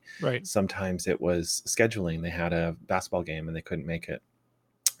 see me. Right. Sometimes it was scheduling. They had a basketball game and they couldn't make it.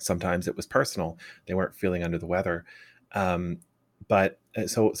 Sometimes it was personal. They weren't feeling under the weather. Um, but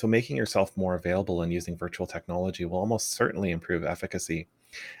so making yourself more available and using virtual technology will almost certainly improve efficacy.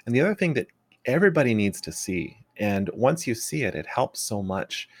 And the other thing that everybody needs to see, and once you see it, it helps so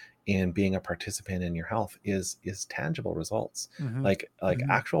much, in being a participant in your health is tangible results, Mm-hmm. like Mm-hmm.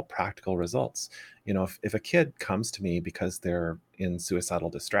 actual practical results. If a kid comes to me because they're in suicidal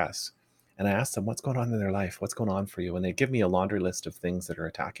distress, and I ask them what's going on in their life, what's going on for you, and they give me a laundry list of things that are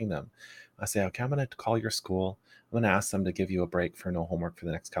attacking them, I say, okay, I'm going to call your school. I'm going to ask them to give you a break for no homework for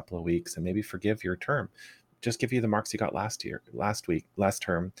the next couple of weeks, and maybe forgive your term. Just give you the marks you got last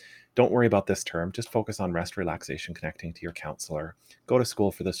term. Don't worry about this term. Just focus on rest, relaxation, connecting to your counselor. Go to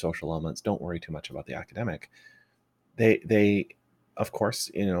school for the social elements. Don't worry too much about the academic. They of course,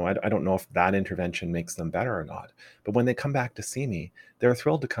 I don't know if that intervention makes them better or not, but when they come back to see me, they're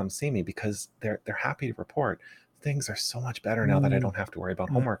thrilled to come see me because they're happy to report things are so much better now that I don't have to worry about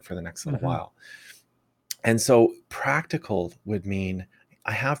homework for the next little Mm-hmm. while. And so practical would mean,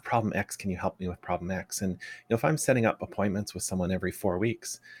 I have problem X. Can you help me with problem X? And if I'm setting up appointments with someone every 4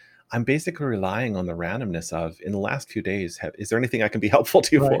 weeks, I'm basically relying on the randomness of, in the last few days, is there anything I can be helpful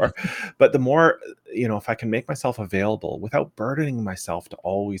to you Right. for? But the more, if I can make myself available without burdening myself to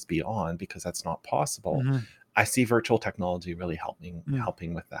always be on, because that's not possible, Mm-hmm. I see virtual technology really helping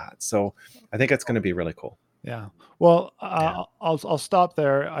Mm. with that. So I think it's going to be really cool. Yeah. Well, Yeah. I'll stop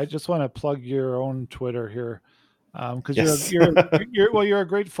there. I just want to plug your own Twitter here, because Yes. you're a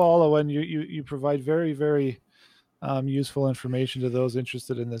great follow, and you provide very, very useful information to those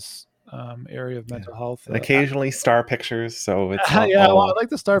interested in this area of Yeah. mental health. And occasionally star pictures, so it's not Yeah, well, I all like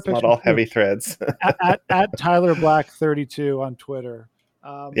the star it's not picture all too. heavy threads. At Tyler Black 32 on Twitter.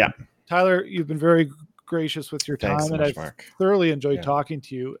 Yeah. Tyler, you've been very gracious with your Thanks time, so and much, I've Mark. thoroughly enjoyed Yeah. talking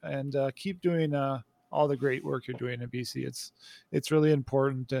to you. And keep doing all the great work you're doing in BC. It's really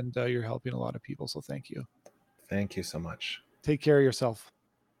important, and you're helping a lot of people. So thank you. Thank you so much. Take care of yourself.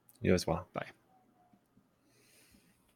 You as well. Bye.